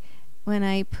glowy when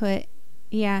I put,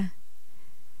 yeah,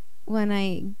 when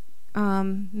I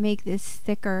make this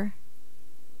thicker.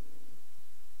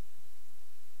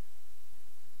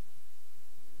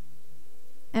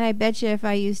 And I bet you if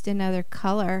I used another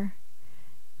color,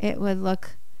 it would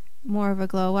look more of a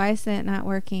glow. Why is that not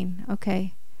working?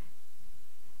 Okay.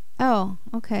 Oh,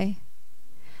 okay.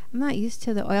 I'm not used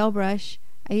to the oil brush.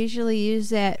 I usually use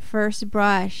that first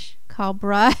brush called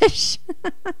brush.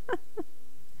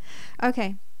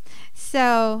 Okay.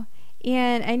 So,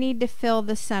 and I need to fill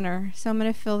the center. So I'm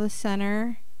going to fill the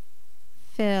center.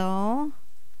 Fill.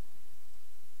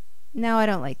 No, I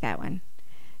don't like that one.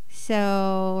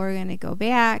 So we're going to go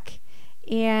back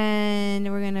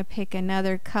and we're going to pick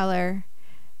another color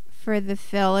for the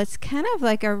fill. It's kind of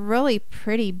like a really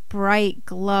pretty bright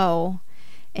glow.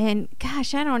 And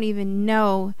gosh, I don't even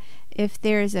know if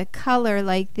there's a color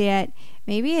like that.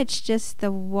 Maybe it's just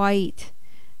the white,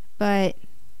 but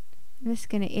I'm just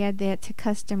going to add that to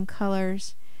custom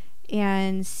colors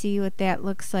and see what that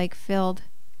looks like filled.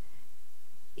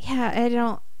 Yeah, I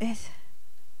don't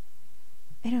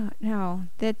know.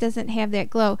 That doesn't have that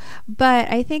glow. But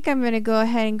I think I'm going to go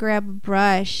ahead and grab a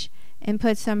brush and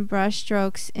put some brush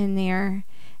strokes in there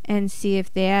and see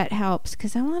if that helps,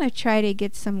 because I want to try to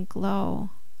get some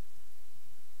glow.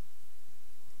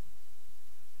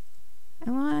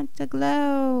 I want the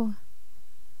glow.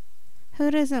 Who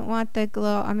doesn't want the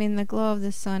glow? I mean, the glow of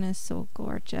the sun is so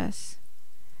gorgeous,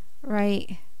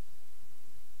 right?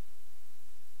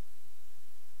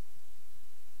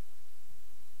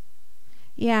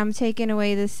 Yeah, I'm taking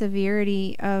away the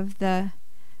severity of the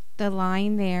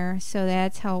line there, so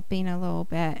that's helping a little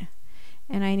bit.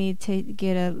 And I need to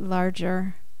get a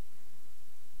larger.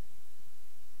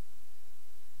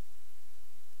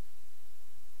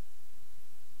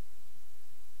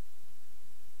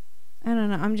 I don't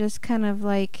know, I'm just kind of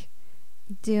like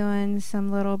doing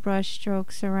some little brush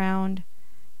strokes around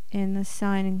in the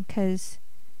sun because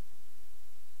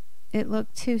it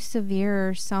looked too severe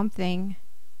or something.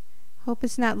 Hope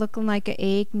it's not looking like an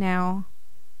egg now.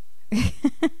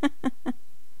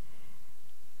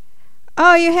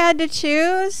 Oh, you had to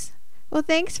choose? Well,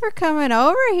 thanks for coming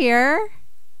over here.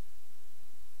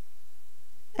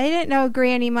 I didn't know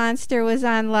Granny Monster was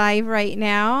on live right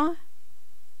now.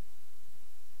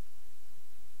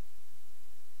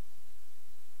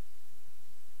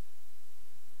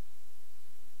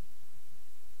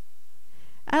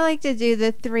 I like to do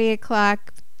the 3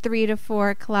 o'clock, 3 to 4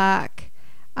 o'clock.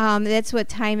 That's what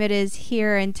time it is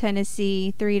here in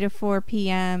Tennessee, 3 to 4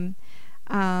 p.m.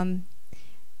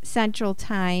 Central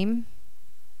Time.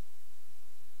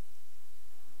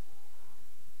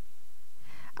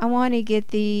 I want to get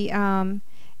the,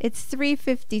 it's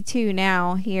 3:52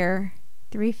 now here,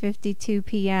 3:52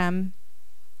 p.m.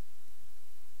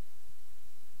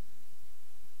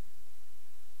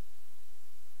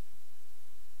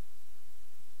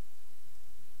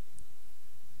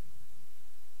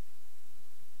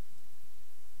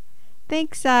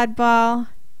 Thanks, Oddball.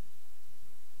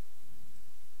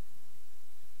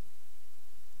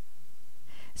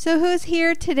 So who's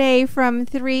here today from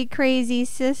Three Crazy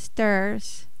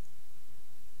Sisters?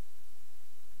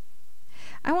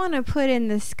 I want to put in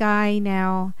the sky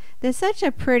now. There's such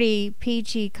a pretty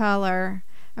peachy color.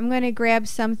 I'm going to grab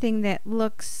something that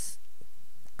looks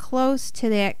close to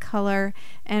that color,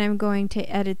 and I'm going to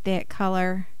edit that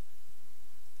color.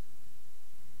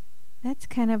 That's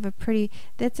kind of a pretty,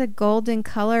 that's a golden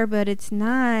color, but it's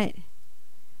not,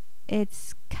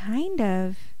 it's kind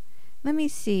of, let me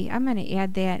see, I'm going to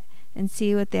add that and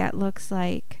see what that looks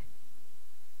like.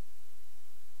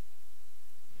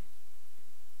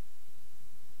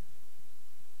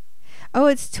 Oh,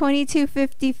 it's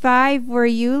 22:55 where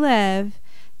you live.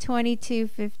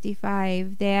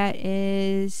 22:55. That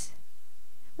is,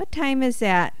 what time is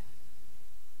that?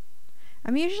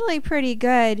 I'm usually pretty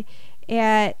good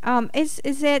at is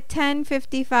it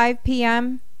 10:55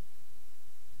 p.m.?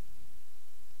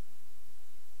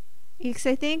 Because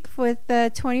I think with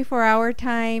the 24-hour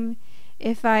time,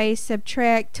 if I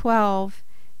subtract 12,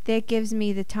 that gives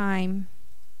me the time.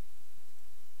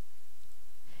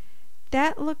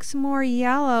 That looks more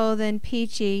yellow than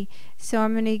peachy, so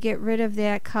I'm going to get rid of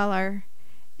that color,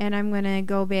 and I'm going to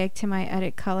go back to my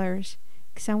edit colors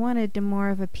because I wanted more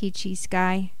of a peachy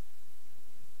sky.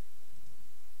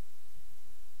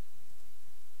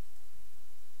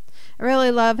 I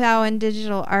really love how in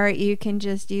digital art you can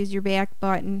just use your back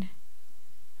button.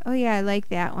 Oh yeah, I like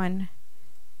that one.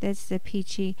 That's the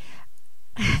peachy.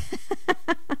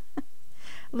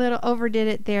 Little overdid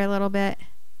it there a little bit.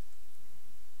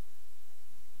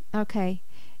 Okay,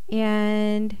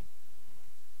 and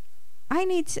I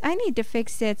need to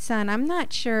fix that sun. I'm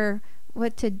not sure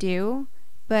what to do,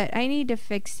 but I need to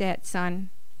fix that sun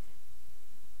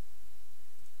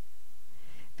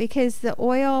because the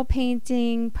oil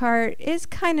painting part is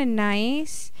kind of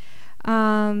nice.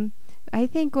 I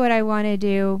think what I want to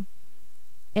do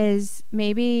is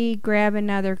maybe grab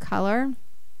another color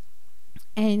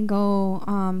and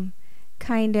go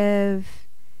kind of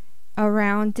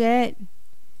around it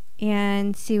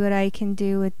and see what I can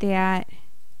do with that.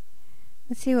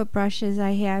 Let's see what brushes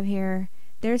I have here.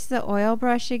 There's the oil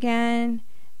brush again.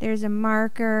 There's a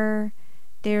marker.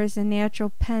 There's a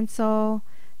natural pencil.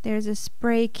 There's a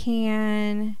spray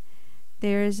can.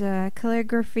 There's a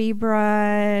calligraphy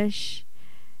brush.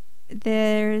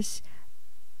 There's,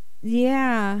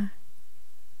 yeah.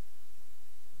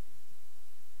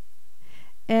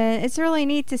 And it's really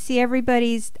neat to see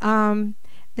everybody's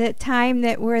the time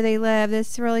that where they live.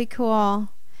 That's really cool.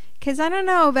 Because I don't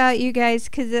know about you guys,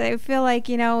 because I feel like,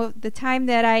 you know, the time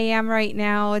that I am right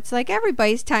now, it's like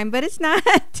everybody's time, but it's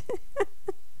not.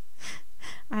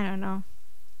 I don't know.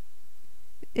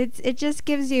 It just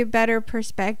gives you a better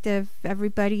perspective,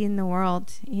 everybody in the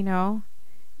world, you know,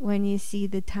 when you see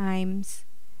the times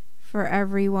for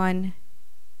everyone.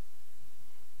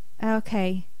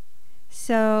 Okay,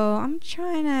 so I'm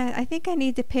trying to, I think I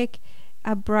need to pick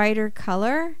a brighter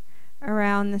color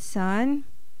around the sun.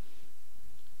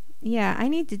 Yeah, I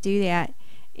need to do that.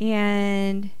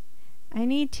 And I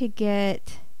need to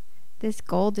get this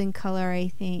golden color, I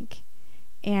think,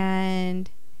 and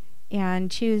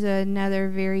choose another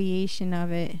variation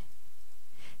of it.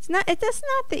 It's not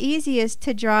the easiest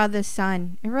to draw the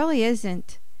sun. It really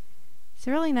isn't. It's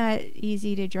really not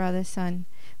easy to draw the sun,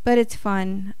 but it's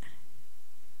fun.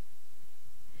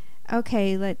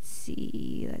 Okay, let's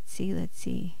see.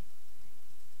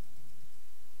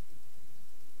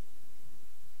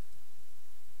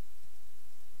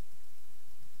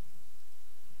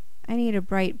 I need a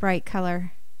bright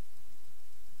color.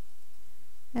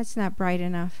 That's not bright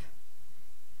enough.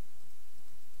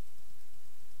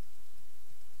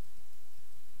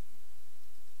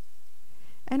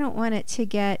 I don't want it to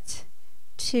get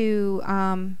too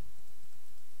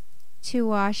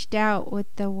washed out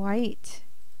with the white.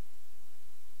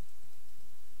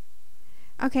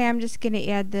 Okay, I'm just going to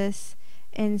add this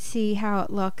and see how it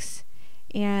looks,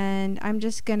 and I'm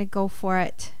just going to go for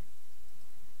it.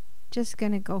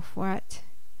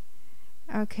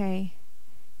 Okay,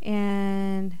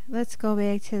 and let's go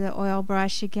back to the oil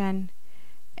brush again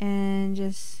and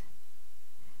just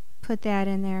put that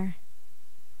in there.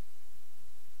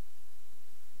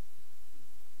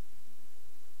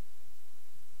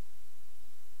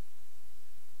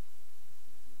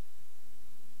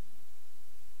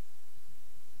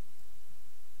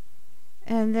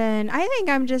 And then I think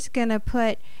I'm just gonna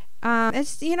put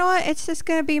it's, you know what, it's just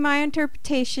gonna be my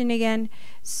interpretation again.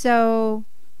 So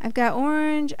I've got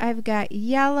orange, I've got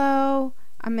yellow,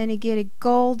 I'm gonna get a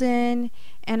golden,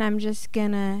 and I'm just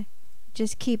gonna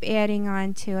keep adding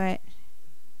on to it.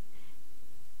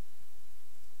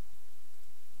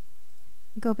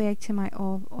 Go back to my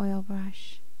old oil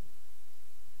brush.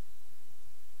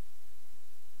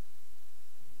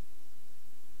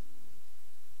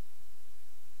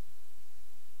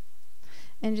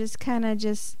 And just kind of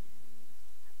just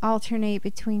alternate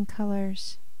between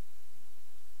colors.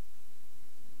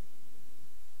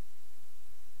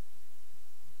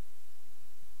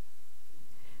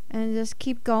 And just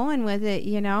keep going with it,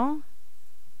 you know?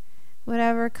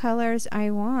 Whatever colors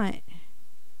I want.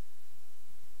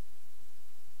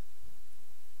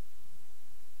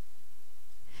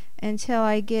 Until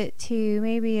I get to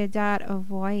maybe a dot of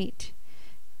white.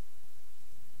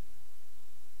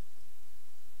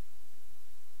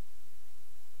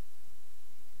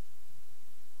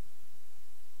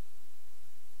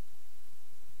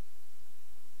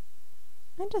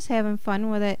 I'm just having fun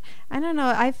with it. I don't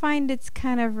know, I find it's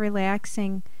kind of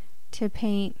relaxing to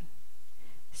paint.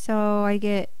 So I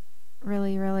get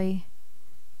really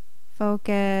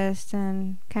focused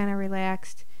and kind of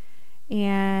relaxed.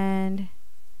 And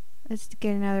let's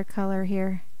get another color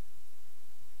here.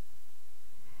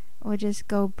 We'll just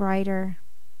go brighter.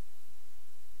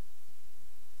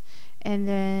 And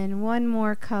then one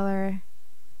more color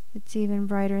that's even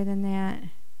brighter than that.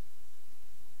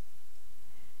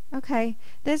 Okay,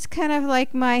 that's kind of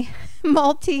like my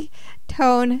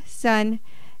multi-tone sun,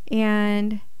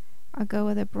 and I'll go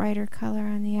with a brighter color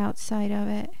on the outside of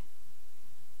it.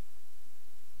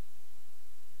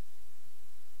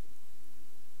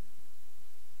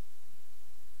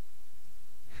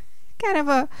 Kind of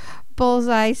a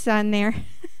bullseye sun there.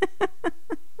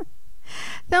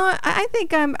 So I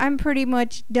think I'm pretty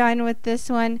much done with this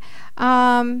one.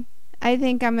 I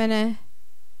think I'm gonna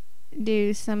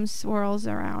do some swirls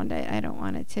around it. I don't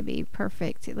want it to be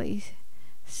perfectly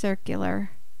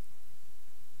circular.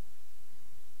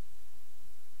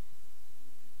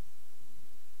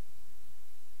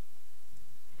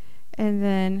 And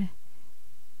then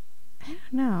I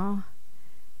don't know.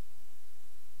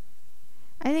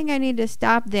 I think I need to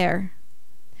stop there.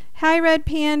 Hi, Red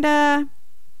Panda.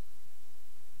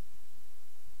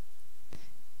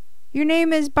 Your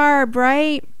name is Barb,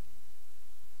 right?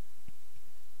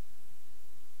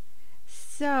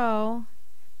 So,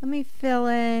 let me fill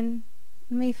in.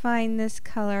 Let me find this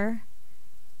color.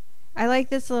 I like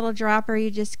this little dropper.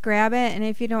 You just grab it, and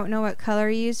if you don't know what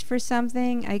color you use for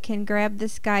something, I can grab the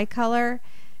sky color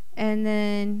and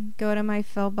then go to my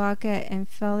fill bucket and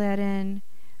fill that in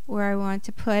where I want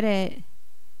to put it.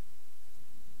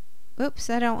 Oops,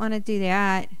 I don't want to do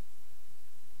that.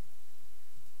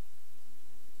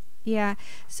 Yeah,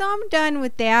 so I'm done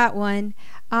with that one.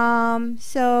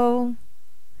 So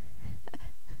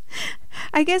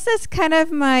I guess that's kind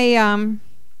of my I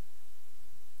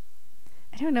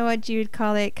don't know what you would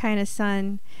call it, kind of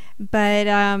sun, but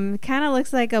kind of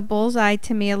looks like a bullseye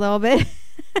to me a little bit.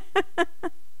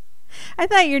 I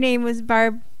thought your name was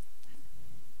Barb.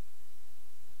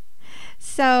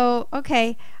 So,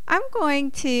 okay, I'm going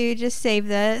to just save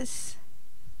this,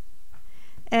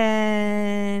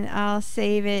 and I'll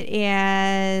save it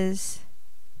as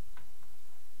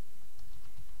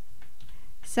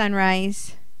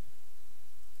sunrise.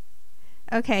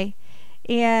 Okay,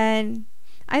 and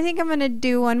I think I'm going to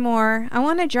do one more. I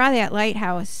want to draw that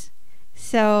lighthouse.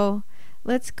 So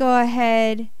let's go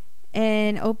ahead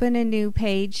and open a new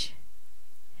page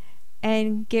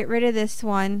and get rid of this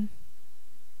one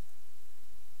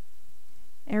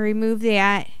and remove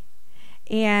that,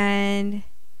 and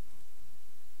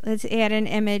let's add an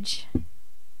image.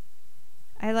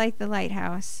 I like the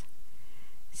lighthouse,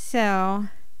 so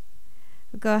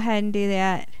we'll go ahead and do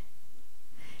that.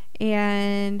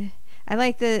 And I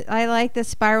like the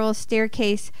spiral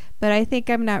staircase, but I think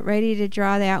I'm not ready to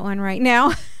draw that one right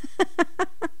now.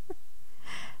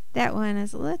 That one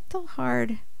is a little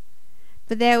hard,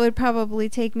 but that would probably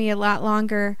take me a lot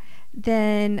longer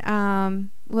than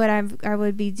what I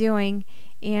would be doing.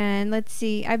 And let's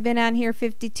see, I've been on here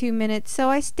 52 minutes, so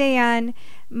I stay on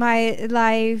my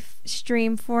live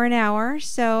stream for an hour,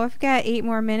 so I've got 8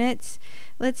 more minutes.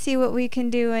 Let's see what we can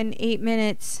do in 8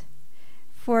 minutes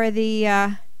for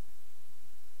the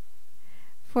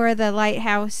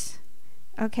lighthouse.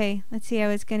 Okay, let's see, I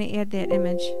was going to add that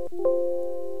image.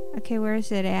 Okay, where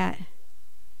is it at?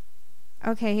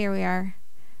 Okay, here we are.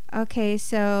 Okay,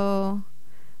 so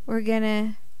we're going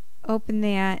to open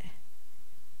that.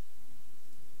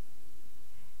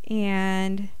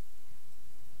 And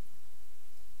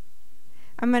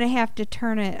I'm going to have to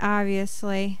turn it,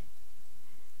 obviously.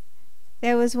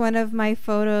 That was one of my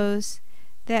photos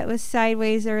that was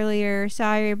sideways earlier.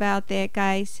 Sorry about that,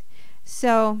 guys.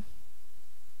 So,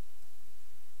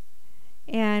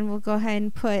 and we'll go ahead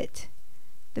and put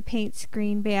the paint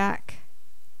screen back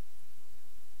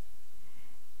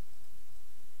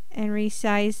and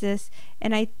resize this.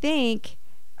 And I think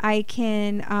I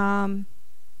can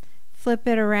flip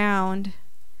it around.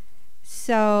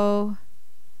 So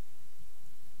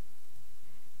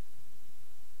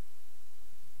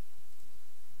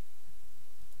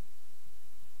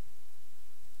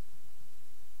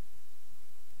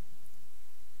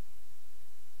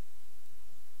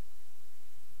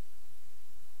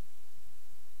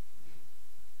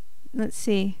let's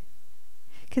see,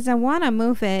 because I want to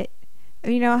move it.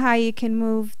 You know how you can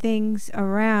move things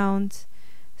around.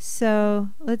 So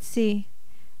let's see,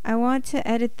 I want to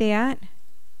edit that,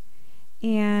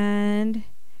 and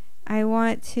I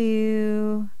want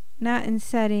to, not in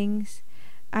settings,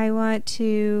 I want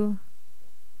to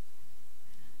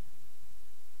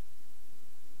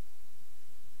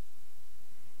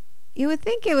You would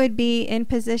think it would be in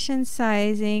position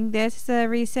sizing. That's the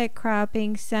reset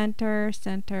cropping, center,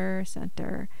 center,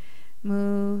 center.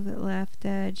 Move left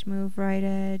edge, move right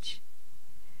edge.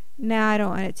 Now I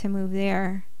don't want it to move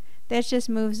there. That just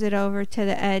moves it over to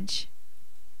the edge.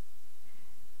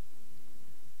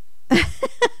 I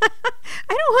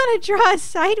don't want to draw a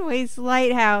sideways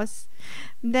lighthouse.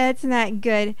 That's not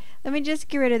good. Let me just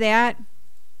get rid of that.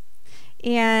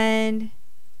 And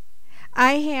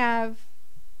I have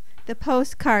the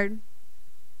postcard.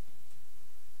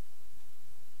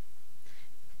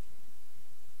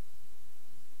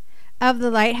 Of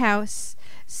the lighthouse.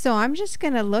 So I'm just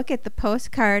going to look at the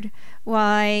postcard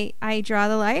while I draw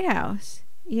the lighthouse.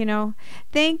 You know,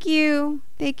 thank you.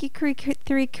 Thank you,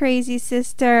 three crazy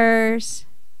sisters.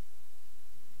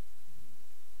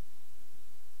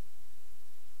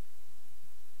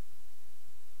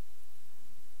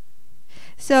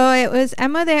 So it was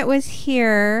Emma that was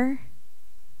here.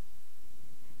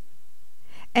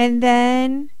 And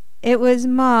then it was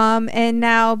Mom and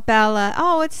now Bella.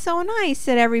 Oh, it's so nice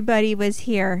that everybody was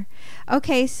here.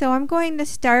 Okay, so I'm going to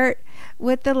start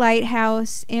with the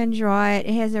lighthouse and draw it.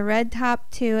 It has a red top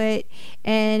to it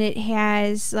and it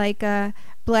has like a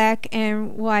black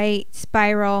and white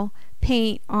spiral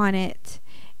paint on it.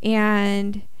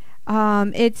 And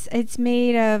it's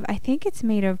made of, I think it's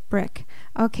made of brick.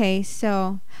 Okay,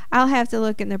 so I'll have to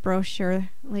look in the brochure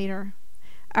later.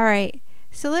 All right.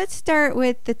 So let's start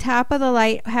with the top of the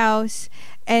lighthouse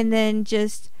and then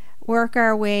just work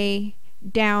our way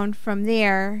down from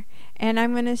there. And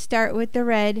I'm going to start with the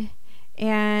red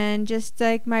and just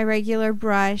like my regular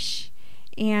brush.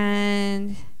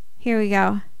 And here we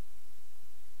go.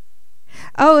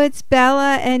 Oh, it's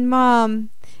Bella and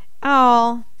Mom.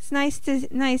 Oh, it's nice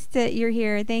that you're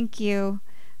here. Thank you.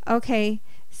 Okay,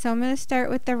 so I'm going to start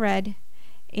with the red.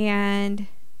 And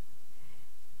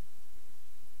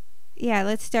yeah,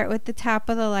 let's start with the top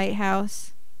of the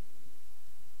lighthouse.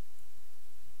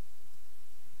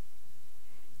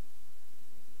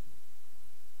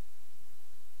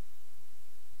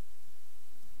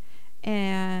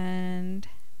 And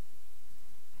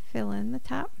fill in the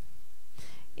top.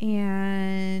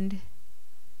 And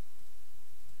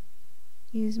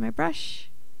use my brush.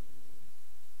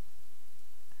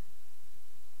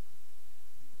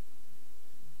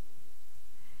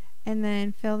 And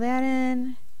then fill that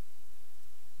in.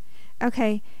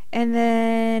 Okay, and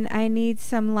then I need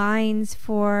some lines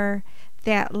for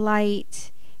that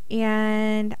light,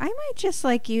 and I might just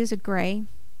like use a gray.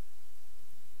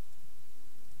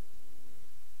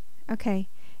 Okay,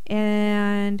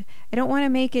 and I don't want to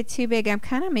make it too big. I'm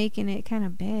kind of making it kind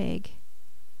of big.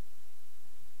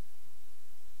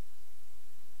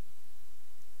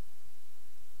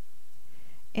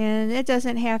 And it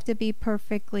doesn't have to be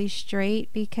perfectly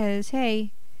straight because,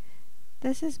 hey,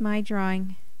 this is my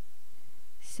drawing.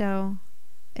 So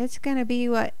it's going to be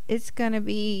what it's going to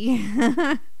be.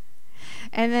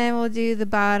 And then we'll do the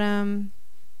bottom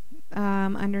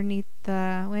underneath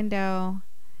the window.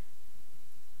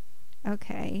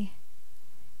 Okay.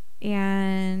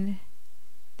 And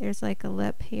there's like a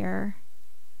lip here.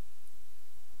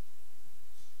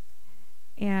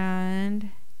 And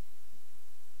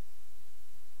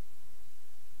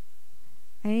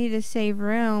I need to save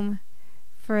room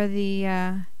for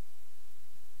the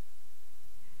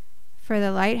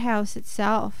lighthouse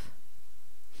itself.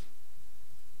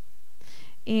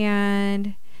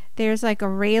 And there's like a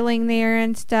railing there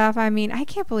and stuff. I mean, I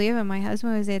can't believe it. My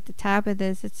husband was at the top of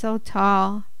this. It's so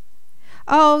tall.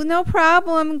 Oh, no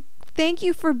problem. Thank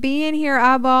you for being here,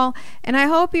 Abal. And I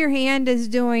hope your hand is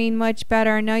doing much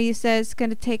better. I know you said it's going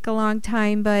to take a long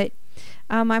time, but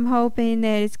I'm hoping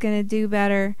that it's going to do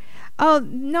better. Oh,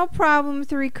 no problem,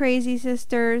 three crazy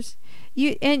sisters.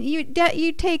 You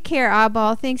take care,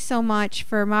 Abal. Thanks so much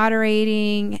for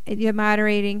moderating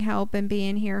help and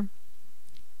being here.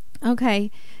 Okay,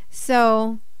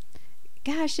 so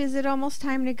gosh, is it almost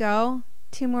time to go?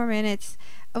 2 more minutes.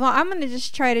 Well, I'm gonna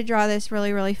just try to draw this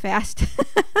really fast.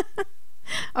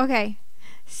 Okay,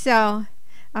 so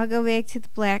I'll go back to the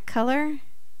black color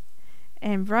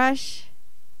and brush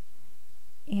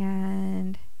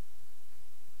and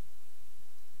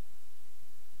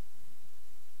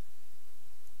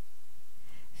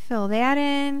fill that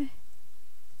in,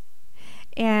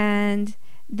 and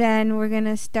then we're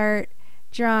gonna start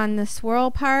drawing the swirl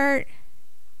part.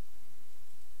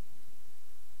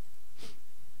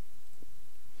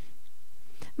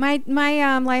 My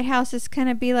lighthouse is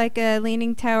gonna be like a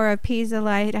Leaning Tower of Pisa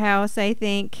lighthouse, I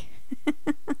think.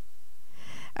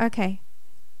 Okay.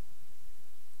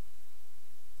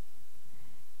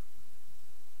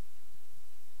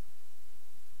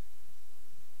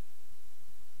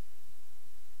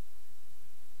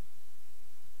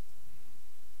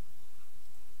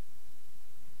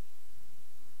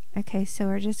 Okay, so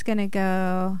we're just gonna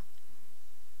go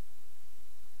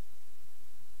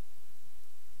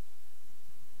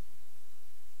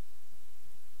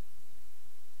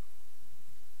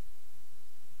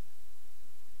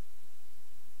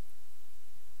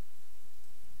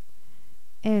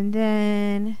and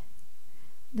then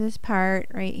this part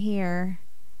right here,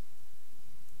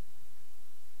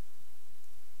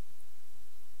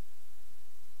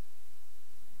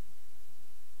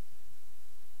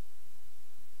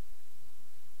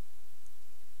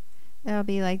 that'll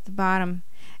be like the bottom,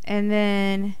 and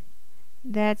then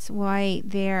that's white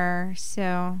there.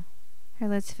 So here,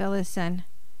 let's fill this in.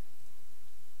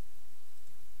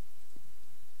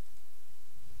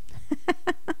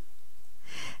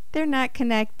 They're not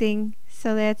connecting,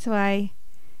 so that's why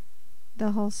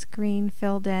the whole screen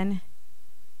filled in.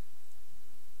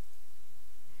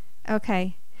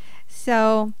 Okay,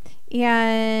 so,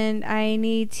 and I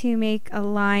need to make a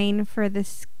line for the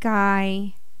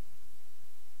sky,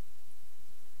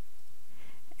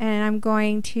 and I'm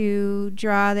going to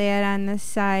draw that on the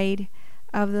side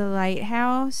of the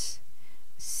lighthouse.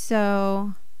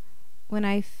 So when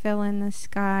I fill in the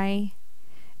sky,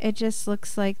 it just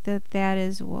looks like that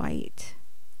is white,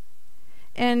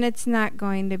 and it's not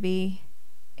going to be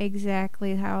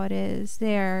exactly how it is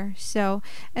there. So,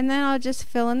 and then I'll just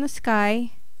fill in the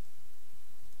sky.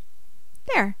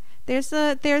 There's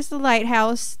the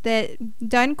lighthouse, that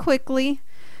done quickly.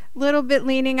 Little bit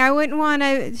leaning. I wouldn't want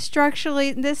to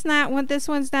structurally, this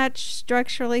one's not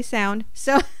structurally sound,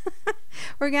 so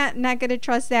we're not going to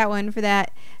trust that one for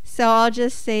that. So I'll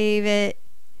just save it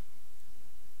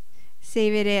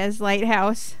as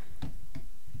lighthouse.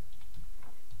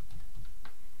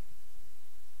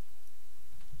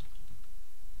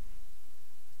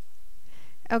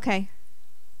 Okay.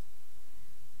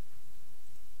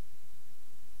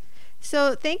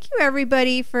 So thank you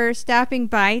everybody for stopping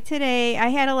by today. I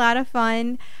had a lot of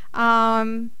fun.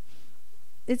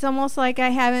 It's almost like I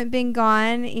haven't been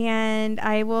gone, and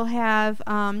I will have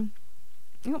oh,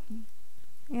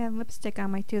 yeah, lipstick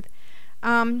on my tooth.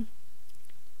 I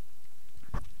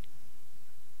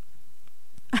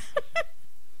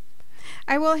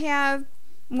will have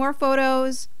more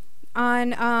photos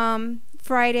on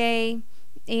Friday,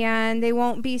 and they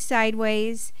won't be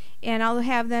sideways, and I'll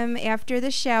have them after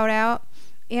the shout out,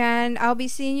 and I'll be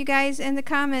seeing you guys in the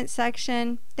comments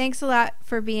section. Thanks a lot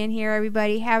for being here,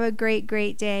 everybody. Have a great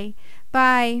day.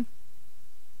 Bye.